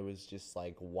game, and it was just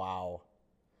like, wow,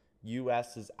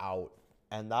 U.S. is out.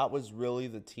 And that was really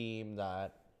the team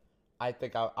that I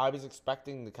think I was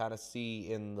expecting to kind of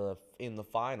see in the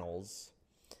finals.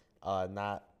 And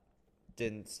that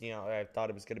didn't, I thought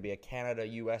it was going to be a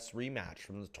Canada-U.S. rematch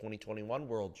from the 2021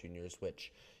 World Juniors,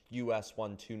 which U.S.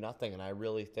 won 2-0. And I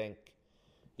really think,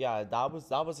 yeah, that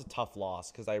was a tough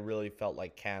loss, because I really felt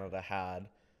like Canada had,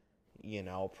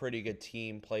 a pretty good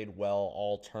team, played well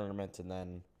all tournament, and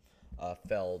then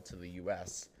fell to the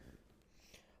U.S.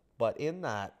 But in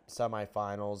that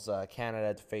semifinals, Canada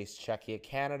had to face Czechia.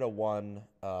 Canada won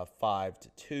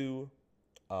 5-2.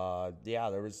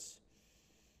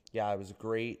 It was a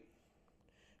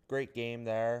great game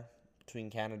there between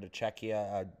Canada and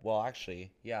Czechia.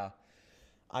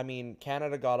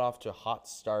 Canada got off to a hot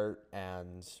start,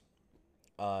 and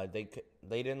they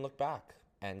didn't look back.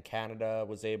 And Canada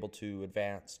was able to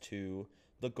advance to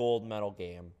the gold medal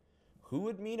game. Who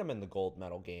would meet them in the gold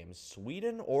medal game?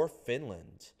 Sweden or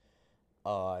Finland?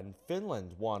 And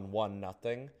Finland won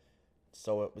 1-0.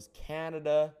 So it was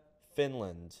Canada,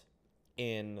 Finland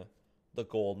in the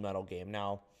gold medal game.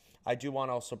 Now, I do want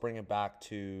to also bring it back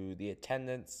to the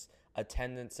attendance.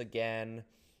 Attendance again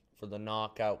for the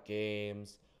knockout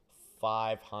games,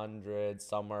 500,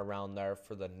 somewhere around there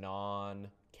for the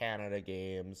non-Canada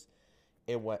games.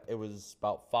 It was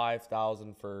about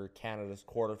 5,000 for Canada's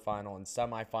quarterfinal and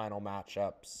semifinal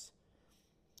matchups.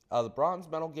 The bronze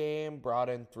medal game brought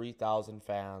in 3,000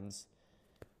 fans,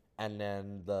 and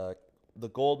then the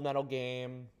gold medal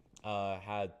game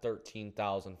had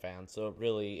 13,000 fans. So it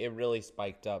really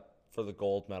spiked up for the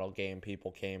gold medal game.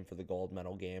 People came for the gold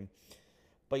medal game.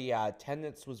 But yeah,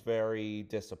 attendance was very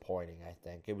disappointing, I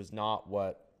think. It was not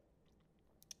what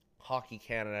Hockey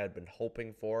Canada had been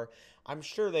hoping for. I'm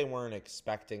sure they weren't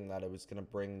expecting that it was going to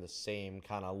bring the same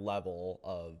kind of level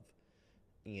of,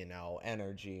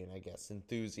 energy and I guess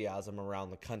enthusiasm around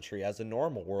the country as a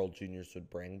normal World Juniors would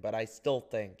bring. But I still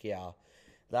think, yeah,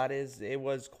 it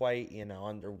was quite,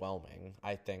 underwhelming,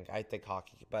 I think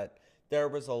hockey. But there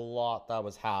was a lot that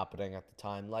was happening at the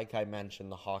time. Like I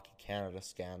mentioned, the Hockey Canada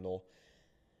scandal.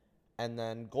 And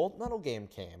then gold medal game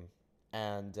came,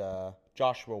 and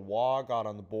Joshua Waugh got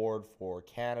on the board for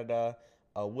Canada.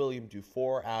 William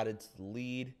Dufour added to the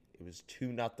lead. It was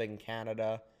 2-0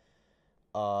 Canada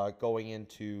going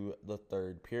into the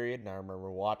third period. And I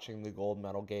remember watching the gold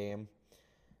medal game.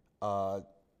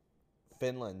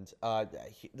 Finland.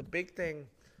 The big thing,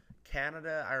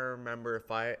 Canada, I remember,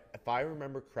 if I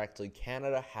remember correctly,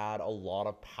 Canada had a lot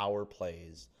of power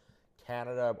plays.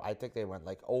 Canada, I think they went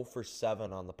 0 for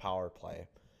 7 on the power play.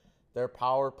 Their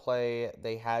power play,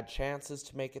 they had chances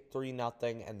to make it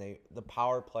 3-0, and the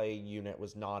power play unit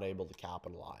was not able to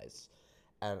capitalize.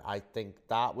 And I think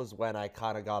that was when I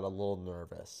kind of got a little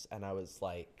nervous. And I was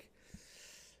like,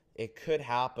 it could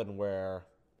happen where,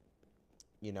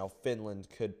 Finland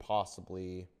could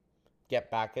possibly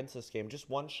get back into this game. Just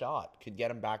one shot could get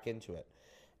them back into it.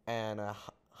 And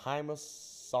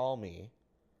Heimasalmi,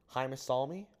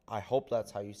 I hope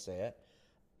that's how you say it.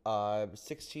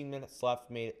 16 minutes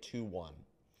left, made it 2-1.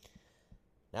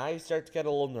 Now you start to get a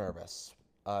little nervous.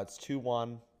 It's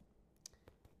 2-1.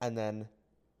 And then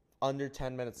under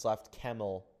 10 minutes left,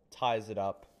 Kemmel ties it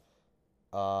up.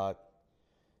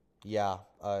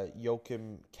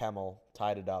 Joachim Kemmel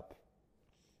tied it up.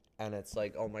 And it's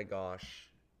like, oh my gosh,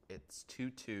 it's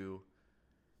 2-2.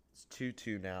 It's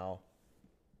 2-2 now.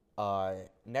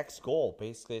 Next goal,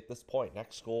 basically at this point,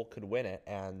 next goal could win it.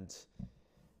 And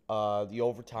the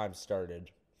overtime started.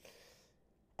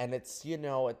 And it's,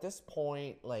 at this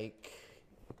point,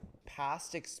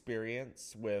 past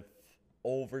experience with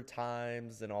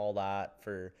overtimes and all that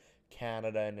for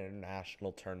Canada and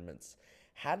international tournaments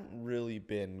hadn't really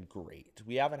been great.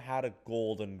 We haven't had a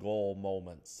golden goal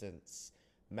moment since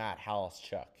Matt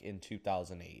Halischuk in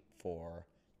 2008 for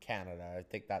Canada. I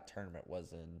think that tournament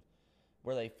was in.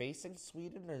 Were they facing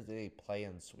Sweden or did they play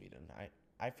in Sweden?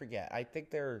 I forget.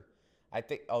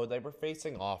 Oh, they were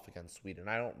facing off against Sweden.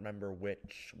 I don't remember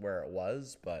where it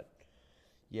was, but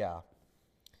yeah.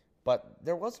 But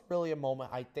there wasn't really a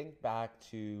moment. I think back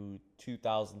to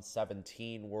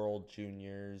 2017 World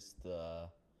Juniors, the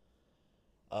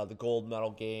gold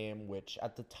medal game, which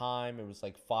at the time it was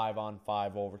like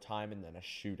 5-on-5 overtime and then a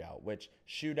shootout. Which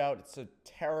shootout, it's a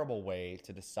terrible way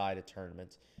to decide a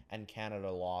tournament, and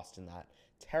Canada lost in that.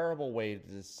 Terrible way to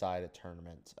decide a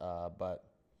tournament. But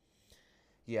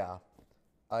yeah,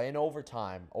 in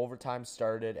overtime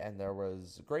started, and there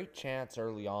was a great chance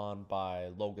early on by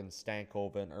Logan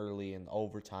Stankoven early in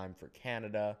overtime for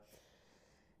Canada.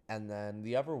 And then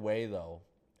the other way, though,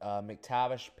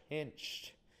 McTavish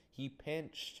pinched. He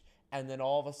pinched, and then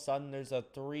all of a sudden there's a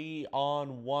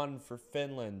 3-on-1 for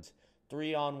Finland.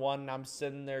 3-on-1, and I'm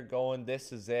sitting there going,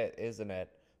 this is it, isn't it?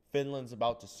 Finland's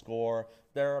about to score.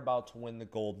 They're about to win the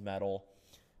gold medal.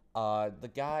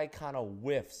 The guy kind of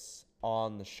whiffs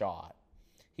on the shot.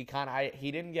 He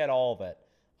didn't get all of it.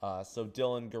 So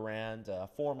Dylan Garand,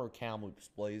 former Kamloops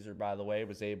Blazer, by the way,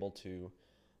 was able to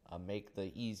make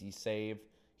the easy save.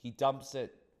 He dumps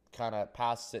it, kind of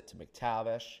passes it to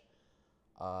McTavish.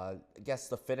 I guess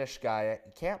the Finnish guy,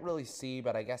 you can't really see,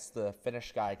 but I guess the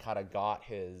Finnish guy kind of got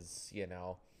his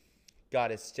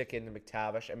stick into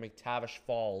McTavish, and McTavish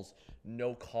falls,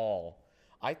 no call.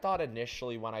 I thought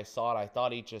initially when I saw it, I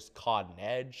thought he just caught an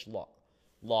edge,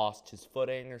 lost his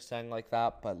footing or something like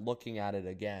that, but looking at it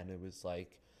again, it was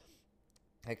like,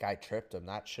 that guy tripped him.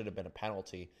 That should have been a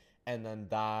penalty. And then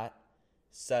that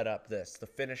set up this. The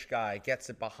Finnish guy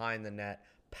gets it behind the net,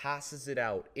 passes it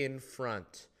out in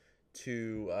front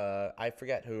to, I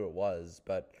forget who it was,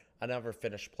 but another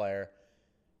Finnish player.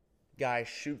 Guy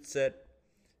shoots it.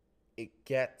 It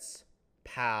gets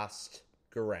past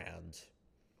Garand.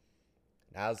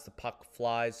 As the puck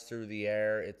flies through the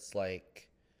air, it's like,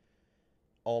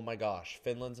 oh my gosh,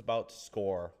 Finland's about to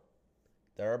score.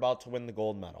 They're about to win the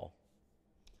gold medal.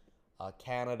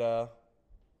 Canada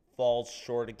falls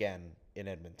short again in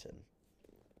Edmonton.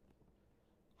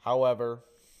 However,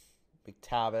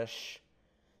 McTavish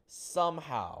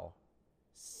somehow,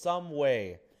 some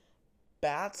way,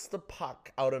 bats the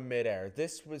puck out of midair.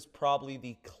 This was probably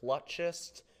the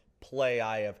clutchest play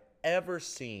I have ever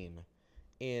seen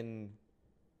in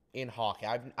hockey.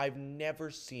 I've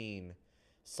never seen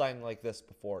something like this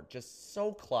before. Just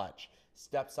so clutch.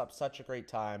 Steps up such a great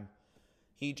time.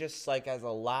 He just, like, as a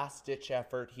last-ditch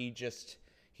effort, he just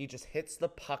hits the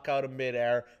puck out of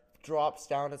midair, drops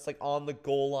down, it's like on the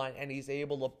goal line, and he's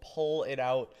able to pull it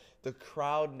out. The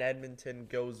crowd in Edmonton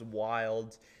goes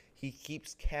wild. He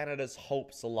keeps Canada's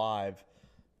hopes alive.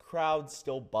 Crowd's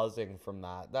still buzzing from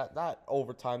that. That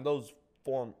overtime, those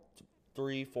 4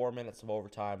 minutes of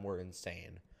overtime were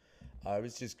insane. It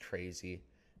was just crazy.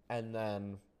 And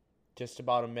then, just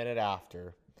about a minute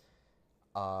after,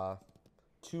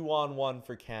 2-on-1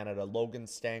 for Canada. Logan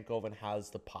Stankoven has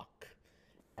the puck.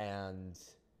 And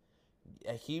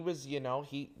he was,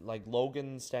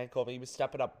 Logan Stankoven, he was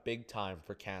stepping up big time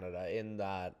for Canada in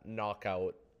that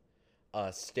knockout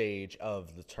stage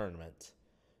of the tournament.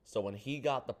 So when he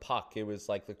got the puck, it was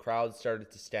like the crowd started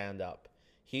to stand up.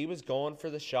 He was going for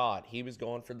the shot. He was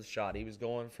going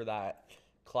for that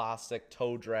classic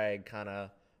toe drag kind of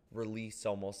release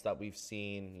almost that we've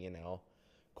seen,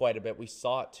 quite a bit. We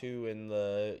saw it too in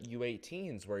the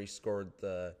U18s where he scored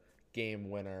the game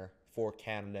winner for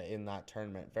Canada in that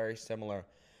tournament. Very similar.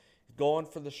 Going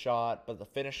for the shot, but the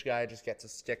Finnish guy just gets a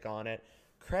stick on it.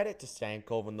 Credit to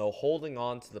Stankoven, though, holding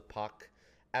on to the puck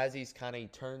as he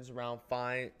turns around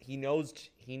fine. He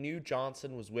knew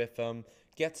Johnson was with him.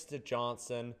 Gets to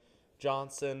Johnson.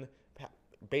 Johnson,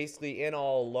 basically in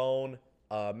all alone,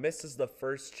 misses the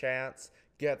first chance,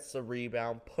 gets the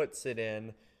rebound, puts it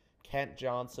in. Kent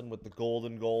Johnson with the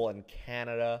golden goal, and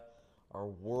Canada are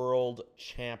world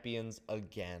champions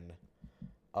again.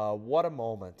 What a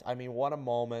moment. What a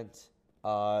moment.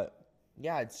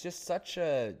 It's just such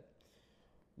a,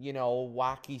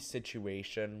 wacky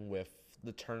situation with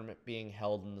the tournament being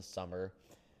held in the summer.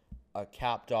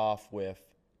 Capped off with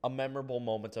a memorable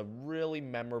moment, a really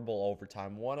memorable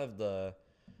overtime. One of the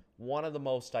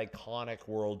most iconic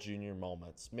World Junior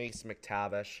moments. Mace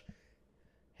McTavish,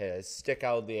 his stick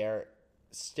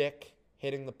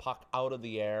hitting the puck out of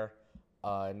the air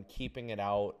and keeping it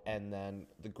out, and then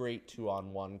the great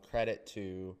 2-on-1. Credit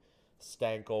to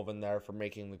Stankoven there for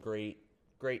making the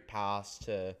great pass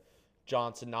to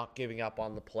Johnson, not giving up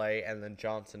on the play, and then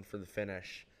Johnson for the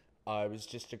finish. It was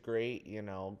just a great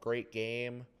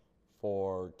game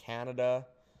for Canada.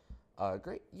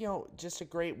 Just a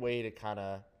great way to kind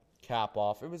of cap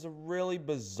off. It was a really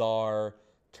bizarre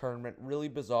tournament, really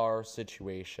bizarre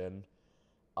situation.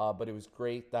 But it was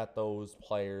great that those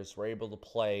players were able to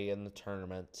play in the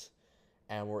tournament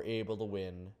and were able to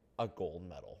win a gold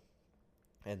medal.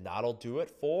 And that'll do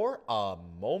it for a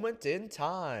moment in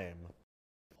time.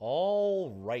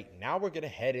 All right, now we're going to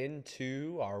head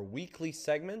into our weekly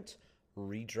segment,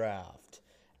 Redraft.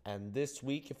 And this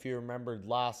week, if you remembered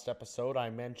last episode,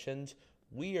 I mentioned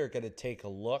we are going to take a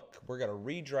look. We're going to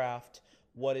redraft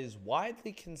what is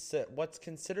what's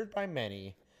considered by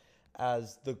many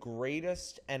as the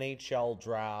greatest NHL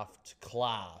draft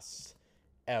class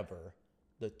ever,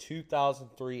 the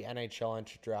 2003 NHL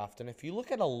entry draft. And if you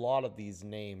look at a lot of these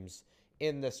names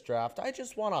in this draft, I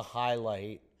just want to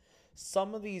highlight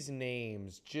some of these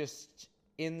names just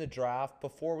in the draft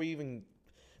before we even,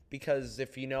 because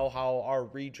if you know how our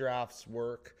redrafts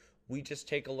work, we just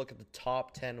take a look at the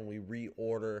top 10 and we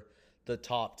reorder the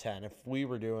top 10. If we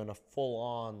were doing a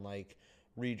full-on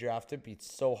redraft, it'd be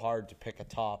so hard to pick a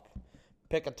top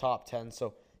 10.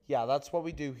 So yeah, that's what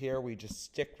we do here. We just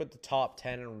stick with the top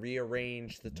 10 and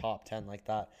rearrange the top 10 like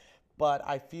that. But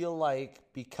I feel like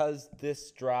because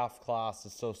this draft class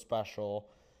is so special,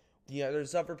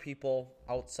 there's other people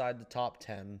outside the top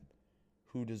 10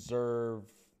 who deserve,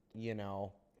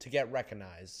 to get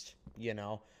recognized,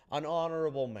 an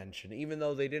honorable mention. Even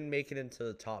though they didn't make it into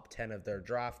the top 10 of their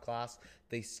draft class,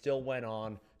 they still went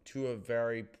on to a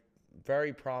very,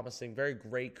 very promising, very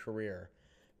great career.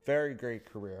 Very great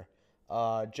career.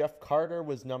 Jeff Carter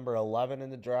was number 11 in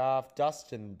the draft.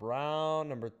 Dustin Brown,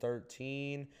 number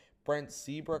 13. Brent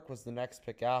Seabrook was the next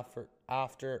pick after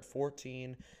at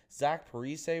 14. Zach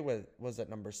Parise was at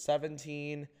number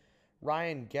 17.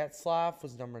 Ryan Getzlaf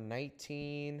was number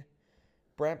 19.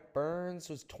 Brent Burns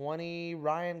was 20.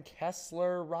 Ryan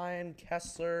Kessler,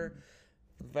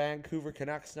 Vancouver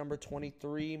Canucks, number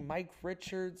 23. Mike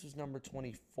Richards was number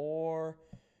 24.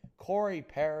 Corey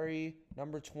Perry,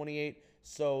 number 28.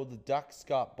 So the Ducks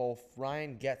got both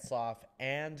Ryan Getzlaf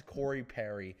and Corey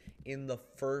Perry in the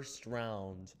first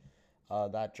round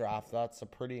that draft. That's a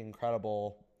pretty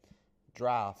incredible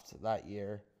draft that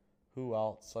year. Who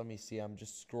else? Let me see. I'm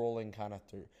just scrolling kind of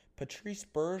through. Patrice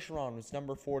Bergeron was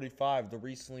number 45, the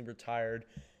recently retired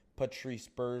Patrice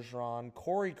Bergeron.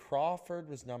 Corey Crawford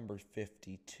was number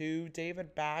 52.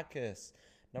 David Backes,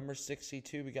 number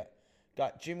 62. We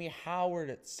got Jimmy Howard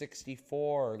at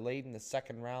 64, late in the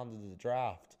second round of the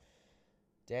draft.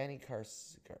 Danny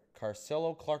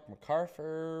Carcillo, Clark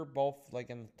MacArthur, both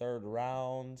in the third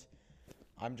round.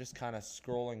 I'm just kind of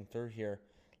scrolling through here.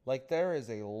 There is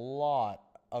a lot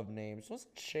of names.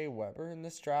 Wasn't Shea Weber in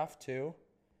this draft too?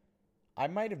 I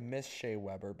might have missed Shea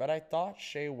Weber, but I thought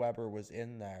Shea Weber was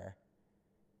in there.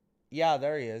 Yeah,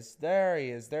 there he is.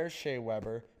 There's Shea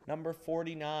Weber. Number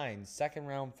 49. Second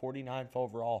round, 49th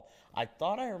overall. I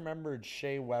thought I remembered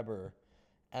Shea Weber.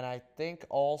 And I think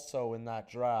also in that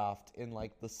draft, in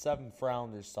the 7th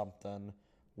round or something,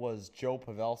 was Joe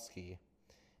Pavelski.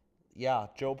 Yeah,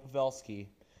 Joe Pavelski.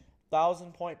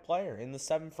 1,000-point player in the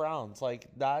 7th round.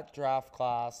 That draft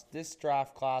class, this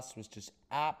draft class was just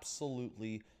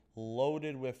absolutely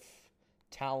loaded with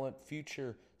talent,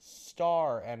 future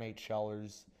star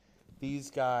NHLers.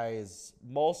 These guys,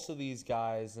 most of these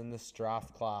guys in this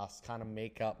draft class kind of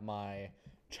make up my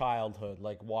childhood,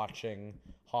 watching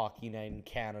Hockey Night in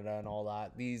Canada and all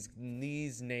that. These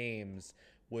names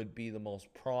would be the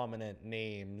most prominent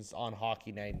names on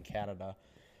Hockey Night in Canada.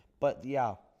 But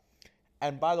yeah,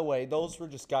 and by the way, those were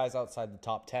just guys outside the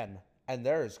top 10. And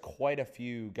there's quite a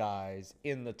few guys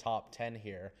in the top 10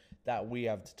 here that we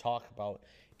have to talk about.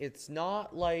 It's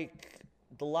not like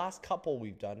the last couple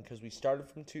we've done, because we started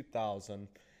from 2000.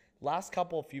 Last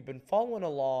couple, if you've been following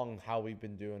along how we've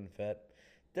been doing Fit,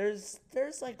 there's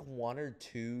one or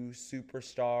two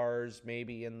superstars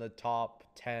maybe in the top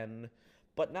 10,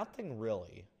 but nothing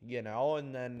really,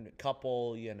 and then a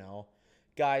couple,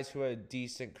 guys who had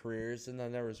decent careers, and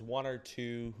then there was one or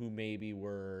two who maybe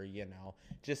were,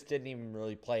 just didn't even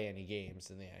really play any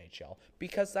games in the NHL,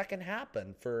 because that can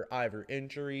happen for either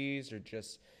injuries or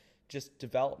just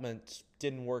development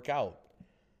didn't work out.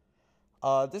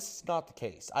 This is not the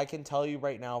case. I can tell you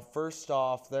right now, first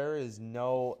off, I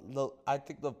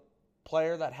think the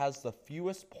player that has the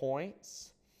fewest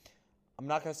points, I'm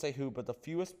not going to say who, but the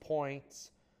fewest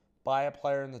points by a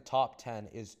player in the top 10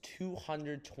 is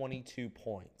 222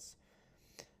 points.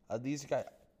 These guys,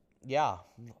 yeah,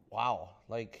 wow.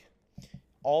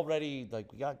 Already,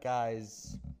 we got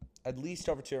guys at least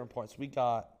over 200 points. We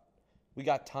got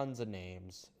tons of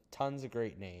names, tons of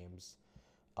great names.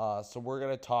 So we're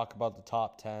going to talk about the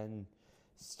top 10.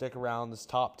 Stick around. This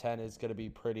top 10 is going to be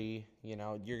pretty,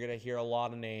 you're going to hear a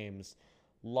lot of names,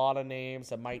 A lot of names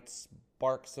that might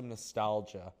spark some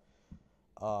nostalgia.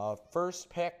 First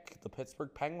pick, the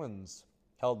Pittsburgh Penguins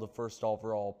held the first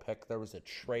overall pick. There was a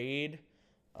trade.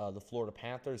 The Florida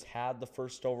Panthers had the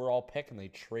first overall pick, and they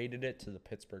traded it to the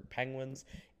Pittsburgh Penguins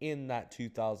in that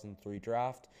 2003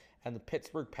 draft. And the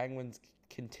Pittsburgh Penguins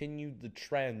continued the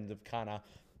trend of kind of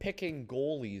picking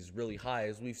goalies really high.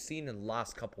 As we've seen in the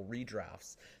last couple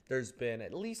redrafts, there's been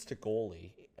at least a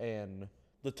goalie in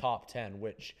the top 10,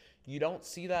 which you don't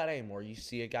see that anymore. You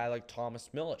see a guy like Thomas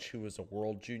Milic, who was a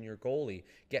world junior goalie,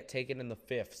 get taken in the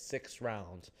 5th, 6th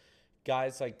round.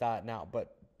 Guys like that now.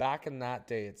 But back in that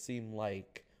day, it seemed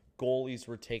like goalies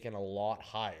were taken a lot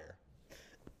higher.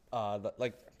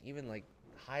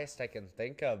 Highest I can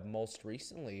think of most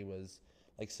recently was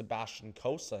like Sebastian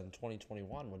Cossa in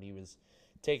 2021 when he was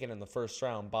taken in the first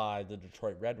round by the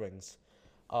Detroit Red Wings.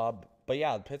 But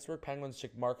yeah, the Pittsburgh Penguins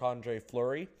took Marc-Andre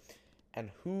Fleury. And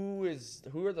who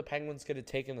are the Penguins going to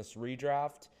take in this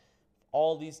redraft?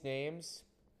 All these names,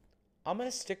 I'm going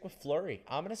to stick with Fleury.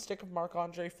 I'm going to stick with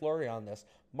Marc-Andre Fleury on this.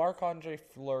 Marc-Andre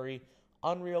Fleury,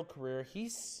 unreal career.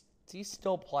 He's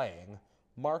still playing.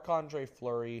 Marc-Andre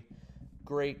Fleury,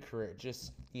 great career.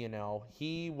 Just,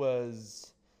 he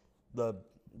was the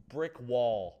brick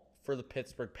wall for the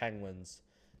Pittsburgh Penguins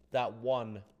that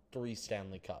won 3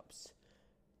 Stanley Cups.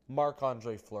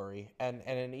 Marc-Andre Fleury,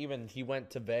 and even he went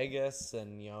to Vegas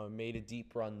and made a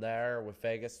deep run there with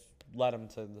Vegas, led him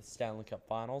to the Stanley Cup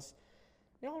Finals.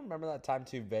 Remember that time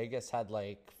too? Vegas had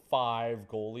like 5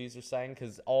 goalies or something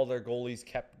because all their goalies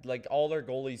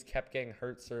kept getting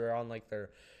hurt, so they're on like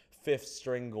their 5th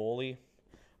string goalie.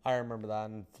 I remember that,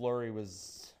 and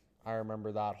I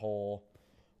remember that whole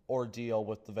ordeal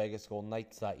with the Vegas Golden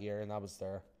Knights that year, and that was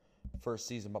their first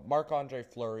season. But Marc-Andre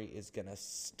Fleury is gonna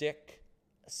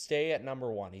stay at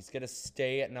number 1. He's going to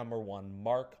stay at number 1.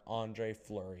 Marc-Andre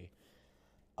Fleury.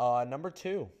 Number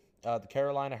 2, the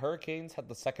Carolina Hurricanes had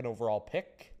the 2nd overall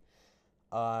pick.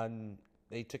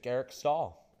 They took Erik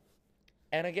Staal.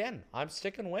 And again, I'm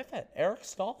sticking with it. Erik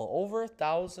Staal, over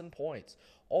 1,000 points.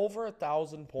 Over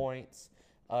 1,000 points.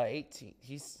 18.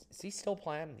 Is he still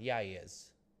playing? Yeah, he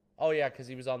is. Oh, yeah, because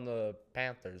he was on the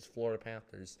Florida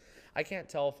Panthers. I can't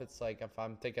tell if it's like if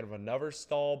I'm thinking of another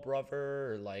Staal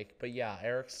brother or but yeah,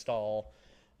 Erik Staal.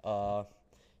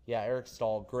 Erik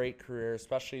Staal, great career,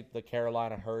 especially the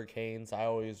Carolina Hurricanes. I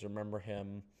always remember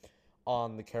him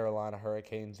on the Carolina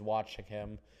Hurricanes, watching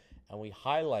him. And we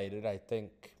highlighted, I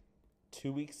think, 3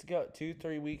 weeks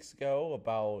ago,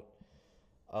 about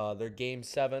their Game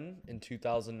 7 in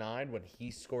 2009 when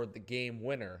he scored the game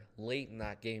winner late in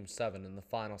that Game 7 in the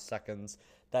final seconds.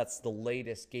 That's the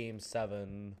latest Game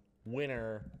 7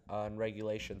 winner in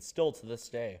regulation, still to this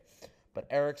day. But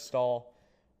Erik Staal,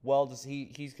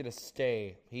 he's going to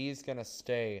stay. He's going to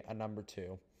stay a number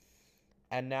 2.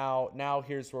 And now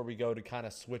here's where we go to kind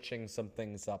of switching some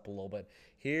things up a little bit.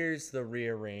 Here's the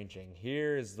rearranging.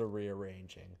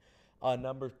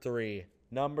 Number three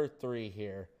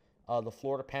here. The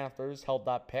Florida Panthers held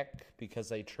that pick because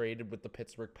they traded with the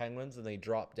Pittsburgh Penguins, and they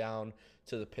dropped down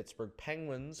to the Pittsburgh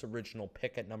Penguins' original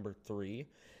pick at number 3,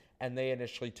 and they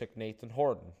initially took Nathan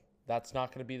Horton. That's not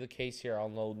going to be the case here,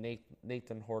 although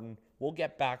Nathan Horton, we'll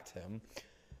get back to him.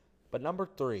 But number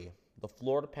 3, the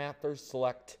Florida Panthers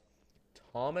select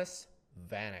Thomas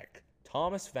Vanek.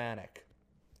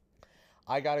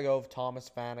 I got to go with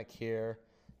Thomas Vanek here.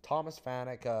 Thomas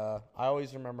Vanek, I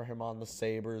always remember him on the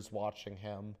Sabres, watching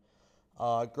him.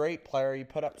 Great player. He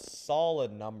put up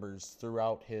solid numbers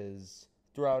throughout his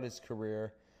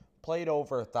career. Played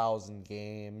over 1,000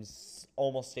 games,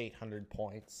 almost 800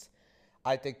 points.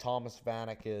 I think Thomas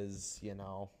Vanek is,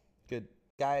 good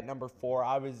guy at number 4.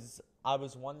 I was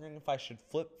wondering if I should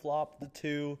flip-flop the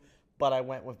 2, but I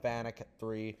went with Vanek at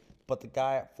 3. But the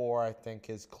guy at 4, I think,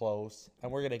 is close.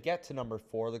 And we're going to get to number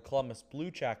 4. The Columbus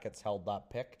Blue Jackets held that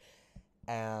pick.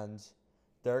 And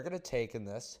they're going to take in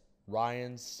this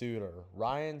Ryan Suter.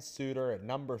 Ryan Suter at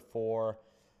number 4.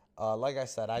 Like I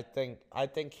said, I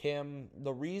think him,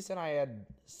 the reason I had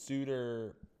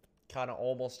Suter kind of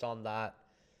almost on that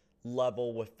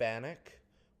level with Vanek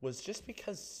was just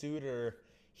because Suter,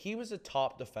 he was a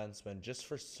top defenseman just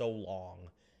for so long.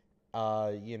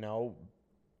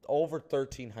 Over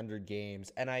 1,300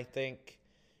 games. And I think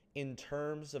in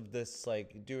terms of this,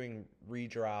 doing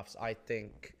redrafts, I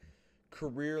think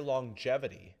career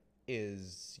longevity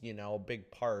is, a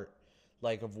big part,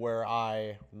 of where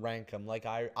I rank him.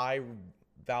 I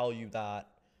value that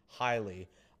highly.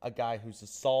 A guy who's a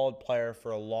solid player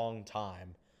for a long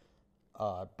time.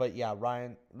 But yeah,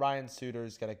 Ryan Suter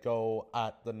is going to go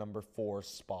at the number 4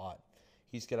 spot.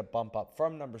 He's going to bump up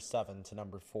from number 7 to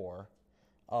number 4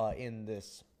 in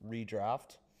this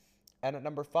redraft. And at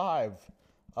number 5,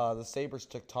 the Sabres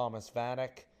took Thomas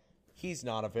Vanek. He's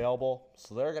not available,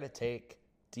 so they're going to take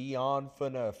Dion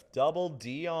Phaneuf. Double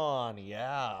Dion,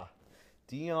 yeah.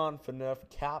 Dion Phaneuf,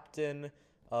 captain,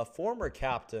 former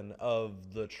captain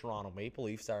of the Toronto Maple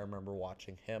Leafs. I remember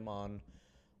watching him on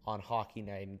Hockey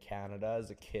Night in Canada as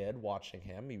a kid, watching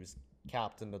him. He was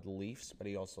captain of the Leafs, but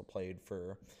he also played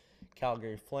for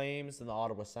Calgary Flames and the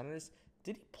Ottawa Senators.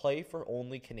 Did he play for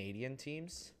only Canadian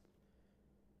teams?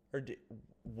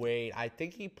 Wait, I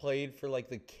think he played for like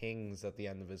the Kings at the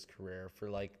end of his career for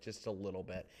like just a little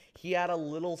bit. He had a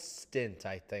little stint,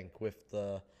 I think, with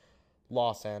the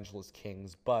Los Angeles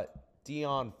Kings, but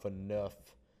Dion Phaneuf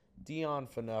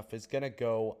is going to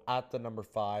go at the number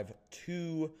 5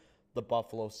 to the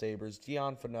Buffalo Sabres.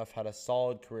 Dion Phaneuf had a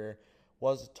solid career,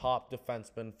 was a top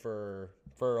defenseman for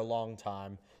a long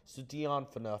time. So Dion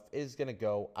Phaneuf is going to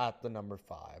go at the number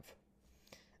 5.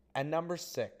 And number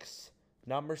 6,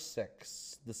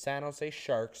 the San Jose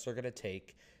Sharks are going to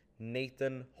take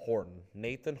Nathan Horton.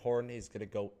 Nathan Horton is going to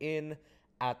go in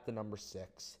at the number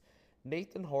 6.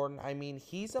 Nathan Horton, I mean,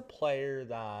 he's a player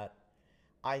that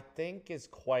I think is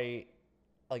quite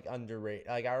like underrated.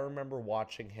 Like, I remember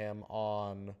watching him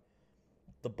on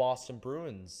the Boston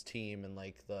Bruins team and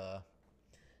like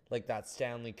that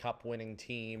Stanley Cup winning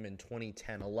team in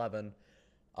 2010-11.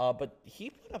 But he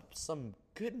put up some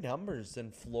good numbers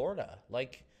in Florida.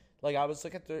 Like I was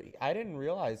looking through, I didn't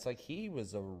realize like he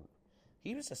was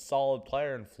a solid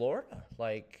player in Florida.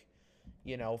 Like,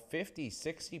 50,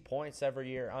 60 points every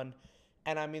year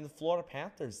and I mean the Florida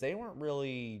Panthers, they weren't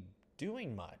really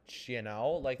doing much,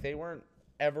 like they weren't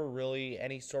ever really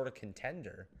any sort of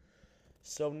contender.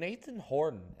 So Nathan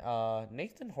Horton's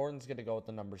going to go with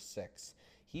the number 6.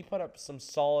 He put up some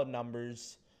solid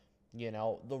numbers.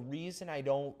 The reason I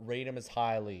don't rate him as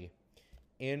highly,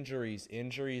 injuries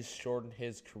shortened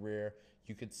his career.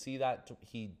 You could see that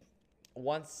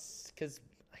because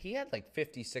he had like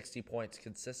 50, 60 points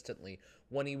consistently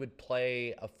when he would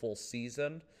play a full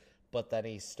season, but then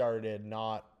he started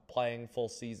not playing full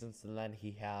seasons, and then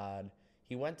he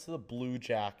went to the Blue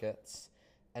Jackets,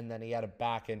 and then he had a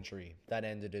back injury that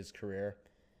ended his career.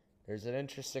 There's an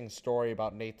interesting story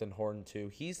about Nathan Horton, too.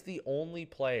 He's the only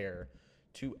player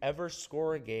to ever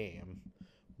score a game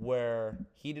where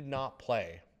he did not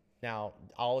play. Now,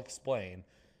 I'll explain.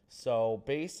 So,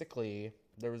 basically,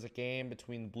 there was a game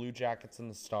between the Blue Jackets and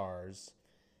the Stars,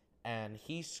 and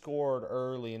he scored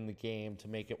early in the game to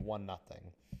make it 1-0.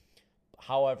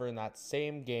 However, in that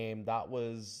same game, that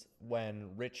was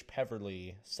when Rich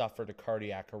Peverley suffered a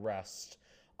cardiac arrest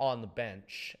on the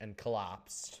bench and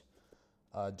collapsed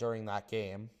during that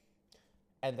game.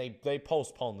 And they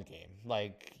postponed the game.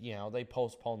 They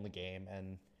postponed the game.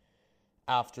 And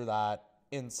after that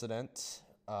incident,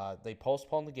 they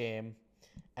postponed the game.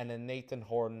 And then Nathan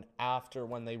Horton,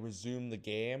 when they resumed the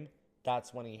game,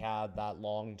 that's when he had that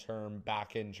long-term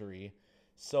back injury.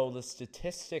 So the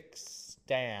statistics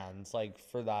stands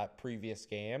for that previous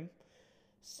game.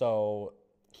 So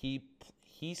he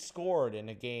scored in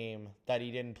a game that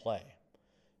he didn't play.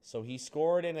 So he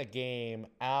scored in a game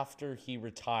after he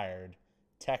retired,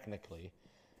 technically.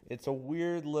 It's a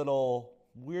weird little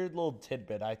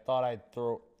tidbit. I thought I'd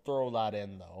throw that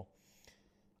in though.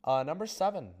 Number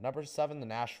 7, the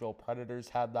Nashville Predators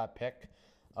had that pick.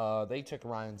 They took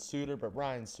Ryan Suter, but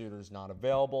Ryan Suter's not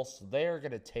available, so they're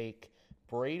going to take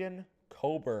Braden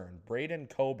Coburn. Braden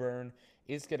Coburn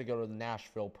is going to go to the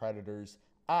Nashville Predators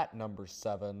at number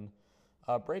 7.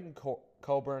 Braden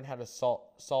Coburn had a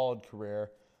solid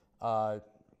career.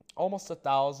 Almost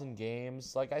 1,000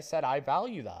 games. Like I said, I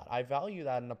value that. I value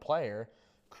that in a player,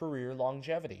 career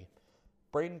longevity.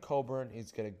 Braden Coburn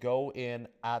is going to go in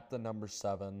at the number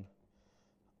 7.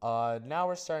 Now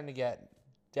we're starting to get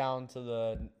down to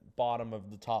the bottom of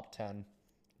the top 10.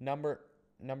 Number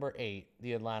 8,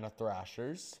 the Atlanta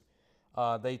Thrashers.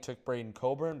 They took Braden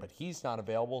Coburn, but he's not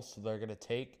available, so they're going to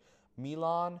take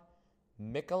Milan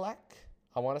Mikulek.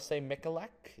 I want to say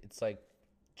Mikulek. It's like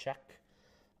Czech.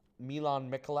 Milan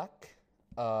Mikulek.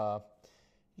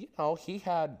 He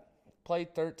had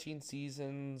played 13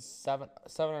 seasons,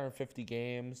 750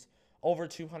 games, over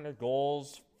 200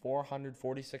 goals,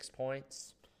 446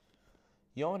 points.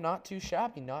 Not too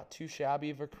shabby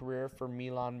of a career for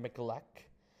Milan Mikulek.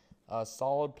 A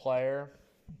solid player.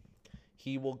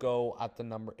 He will go at the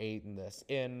number 8 in this.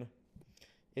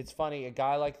 It's funny, a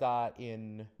guy like that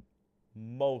in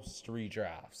most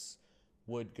redrafts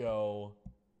would go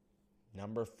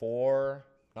number 4,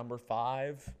 number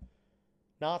 5.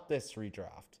 Not this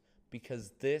redraft,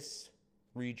 because this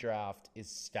redraft is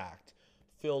stacked,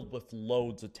 filled with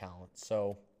loads of talent.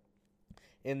 So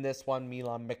in this one,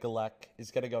 Milan Mikulek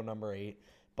is going to go number 8.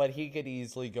 but he could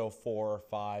easily go 4 or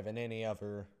 5 in any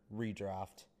other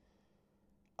redraft.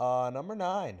 Number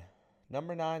 9.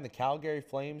 Number 9, the Calgary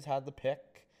Flames had the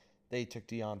pick. They took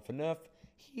Dion Phaneuf.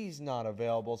 He's not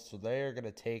available, so they're going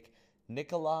to take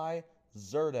Nikolai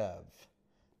Zerdev.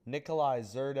 Nikolai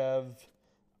Zerdev,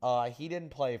 he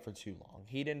didn't play for too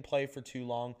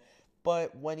long.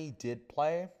 But when he did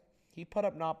play, he put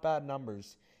up not bad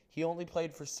numbers. He only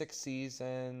played for 6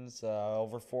 seasons,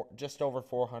 just over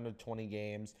 420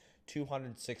 games,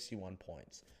 261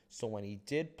 points. So when he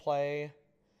did play,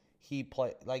 he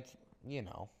played,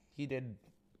 he did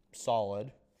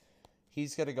solid.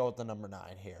 He's going to go with the number 9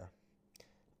 here.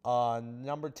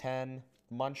 Number 10,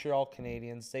 Montreal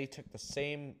Canadiens.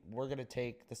 We're going to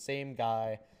take the same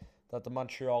guy that the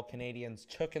Montreal Canadiens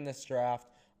took in this draft,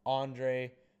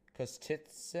 Andre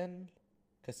Kostitsyn.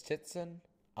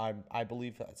 I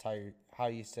believe that's how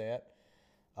you say it.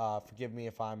 Forgive me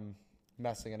if I'm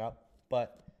messing it up.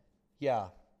 But, yeah,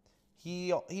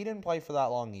 he didn't play for that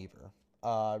long either.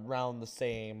 Around the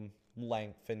same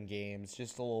length in games,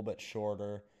 just a little bit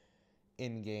shorter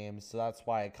in games. So that's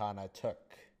why I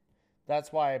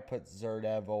put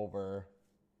Zerdev over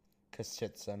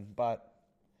Kostitsyn. But,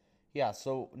 yeah,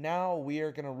 so now we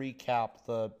are going to recap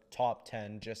the top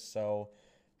 10 just so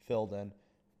filled in.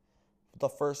 The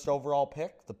first overall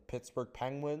pick, the Pittsburgh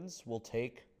Penguins will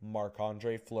take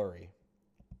Marc-Andre Fleury.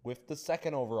 With the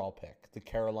second overall pick, the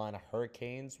Carolina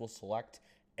Hurricanes will select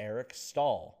Eric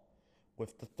Staal.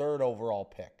 With the third overall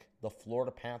pick, the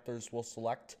Florida Panthers will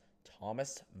select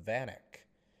Thomas Vanek.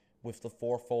 With the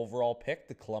fourth overall pick,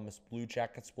 the Columbus Blue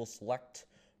Jackets will select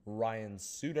Ryan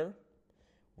Suter.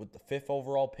 With the fifth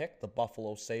overall pick, the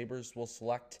Buffalo Sabres will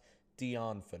select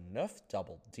Dion Phaneuf,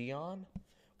 double Dion.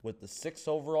 With the sixth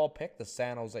overall pick, the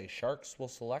San Jose Sharks will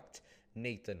select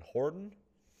Nathan Horton.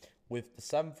 With the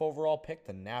seventh overall pick,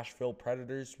 the Nashville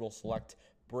Predators will select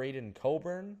Braden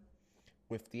Coburn.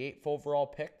 With the eighth overall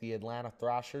pick, the Atlanta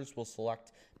Thrashers will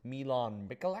select Milan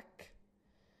Michalek.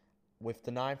 With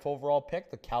the ninth overall pick,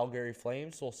 the Calgary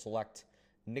Flames will select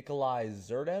Nikolai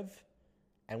Zerdev.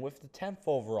 And with the 10th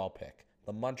overall pick,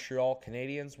 the Montreal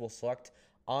Canadiens will select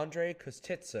Andre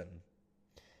Kostitsyn.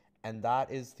 And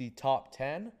that is the top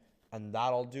 10, and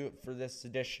that'll do it for this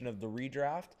edition of the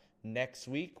redraft. Next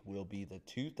week will be the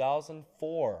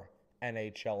 2004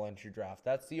 NHL entry draft.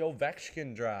 That's the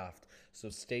Ovechkin draft. So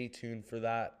stay tuned for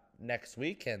that next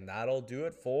week, and that'll do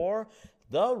it for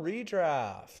the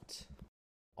redraft.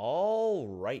 All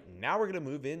right, now we're going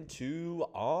to move into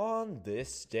On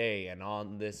This Day. And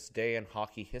on this day in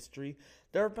hockey history,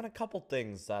 there have been a couple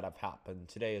things that have happened.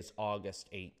 Today is August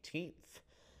 18th.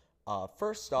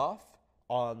 First off,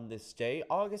 on this day,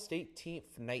 August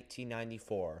 18th,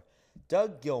 1994,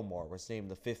 Doug Gilmour was named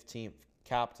the 15th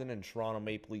captain in Toronto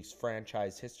Maple Leafs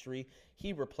franchise history.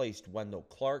 He replaced Wendell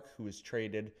Clark, who was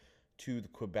traded to the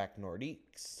Quebec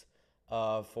Nordiques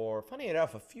for, funny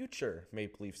enough, a future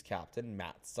Maple Leafs captain,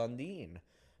 Matt Sundin.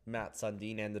 Matt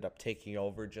Sundin ended up taking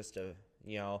over just a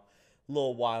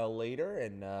little while later,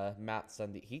 and Matt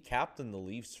Sundin, he captained the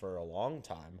Leafs for a long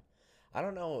time. I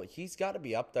don't know, he's got to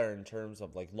be up there in terms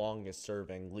of longest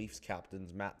serving Leafs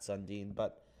captains, Matt Sundin.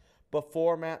 But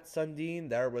before Matt Sundin,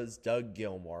 there was Doug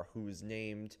Gilmour, who was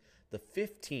named the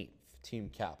 15th team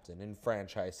captain in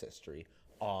franchise history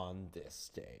on this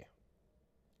day.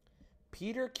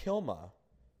 Peter Kilma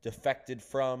defected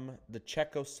from the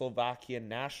Czechoslovakian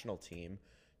national team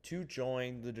to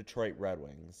join the Detroit Red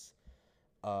Wings.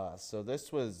 So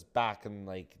this was back in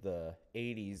the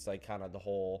 80s, kind of the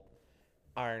whole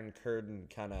Iron Curtain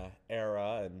kind of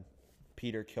era, and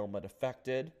Peter Kilma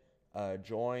defected,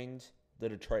 joined the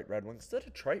Detroit Red Wings. The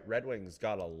Detroit Red Wings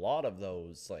got a lot of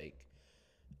those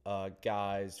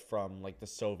guys from the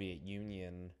Soviet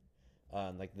Union,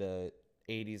 the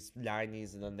 80s,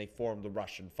 90s, and then they formed the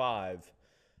Russian Five.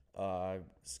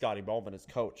 Scotty Bowman, as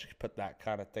coach, put that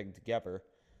kind of thing together.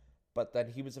 But then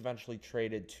he was eventually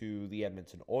traded to the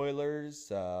Edmonton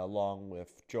Oilers, along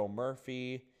with Joe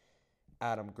Murphy,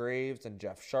 Adam Graves, and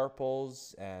Jeff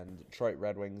Sharples, and Detroit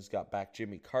Red Wings got back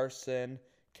Jimmy Carson,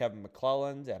 Kevin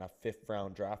McClelland, and a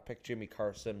fifth-round draft pick. Jimmy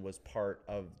Carson was part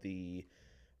of the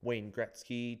Wayne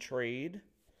Gretzky trade,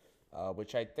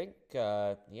 which I think, it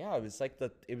was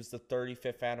the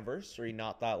 35th anniversary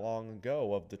not that long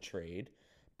ago of the trade,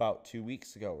 about 2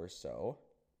 weeks ago or so.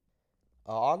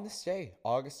 On this day,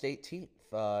 August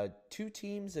 18th, two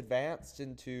teams advanced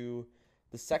into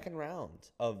the second round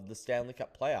of the Stanley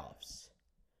Cup playoffs.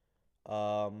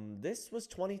 This was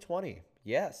 2020.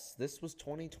 Yes, this was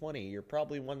 2020. You're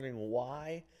probably wondering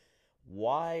why.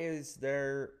 Why is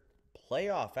there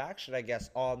playoff action, I guess,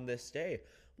 on this day?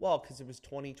 Well, because it was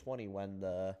 2020 when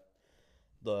the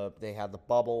They had the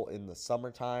bubble in the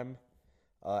summertime.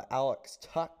 Alex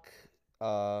Tuck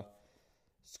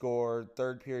scored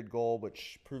third period goal,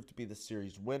 which proved to be the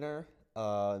series winner.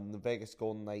 In the Vegas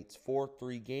Golden Knights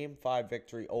 4-3 Game 5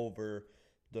 victory over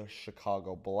the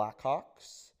Chicago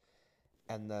Blackhawks.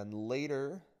 And then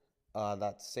later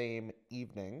that same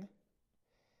evening,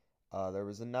 there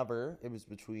was another. It was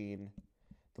between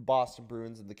the Boston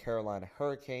Bruins and the Carolina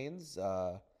Hurricanes.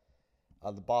 The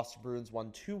Boston Bruins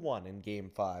won 2-1 in Game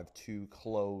 5 to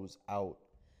close out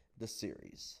the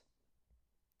series.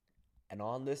 And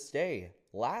on this day,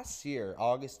 last year,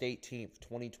 August 18th,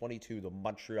 2022, the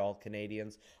Montreal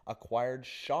Canadiens acquired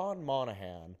Sean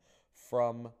Monahan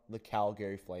from the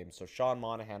Calgary Flames. So Sean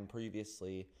Monahan,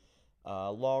 previously a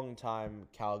longtime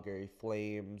Calgary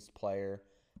Flames player,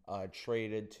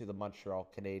 traded to the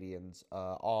Montreal Canadiens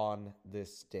on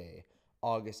this day,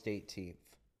 August 18th,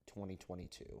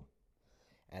 2022.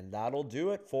 And that'll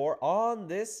do it for On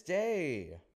This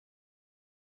Day.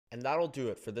 And that'll do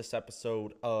it for this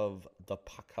episode of the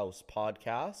Puck House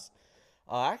Podcast.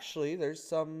 Actually, there's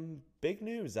some big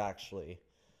news, actually.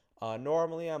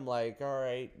 Normally, I'm like, all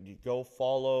right, you go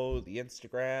follow the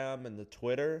Instagram and the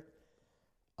Twitter.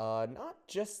 Not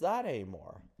just that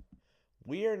anymore.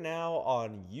 We are now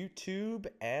on YouTube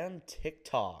and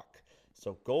TikTok.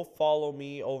 So go follow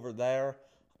me over there.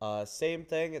 Same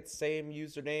thing, it's same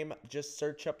username. Just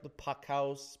search up the Puck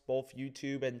House, both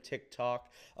YouTube and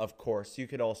TikTok. Of course, you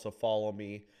can also follow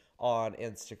me on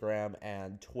Instagram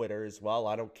and Twitter as well.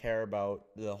 I don't care about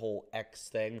the whole X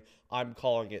thing. I'm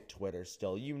calling it Twitter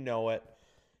still. You know it.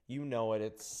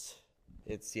 It's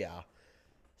yeah.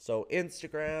 So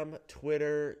Instagram,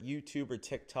 Twitter, YouTube, or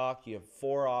TikTok, you have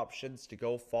 4 options to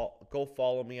go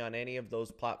follow me on any of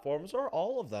those platforms, or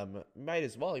all of them. You might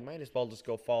as well just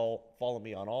go follow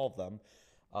me on all of them.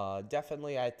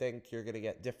 Definitely, I think you're going to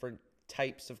get different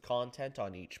types of content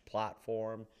on each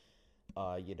platform.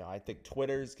 I think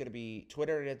Twitter and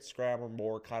Instagram are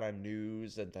more kind of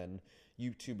news, and then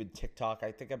YouTube and TikTok,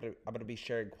 I think I'm gonna be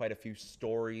sharing quite a few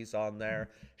stories on there,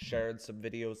 sharing some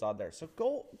videos on there. So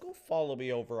go follow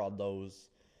me over on those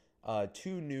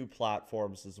 2 new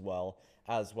platforms as well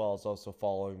as also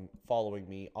following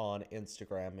me on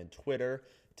Instagram and Twitter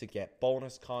to get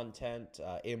bonus content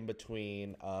in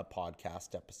between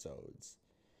podcast episodes.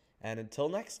 And until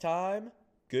next time,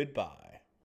 goodbye.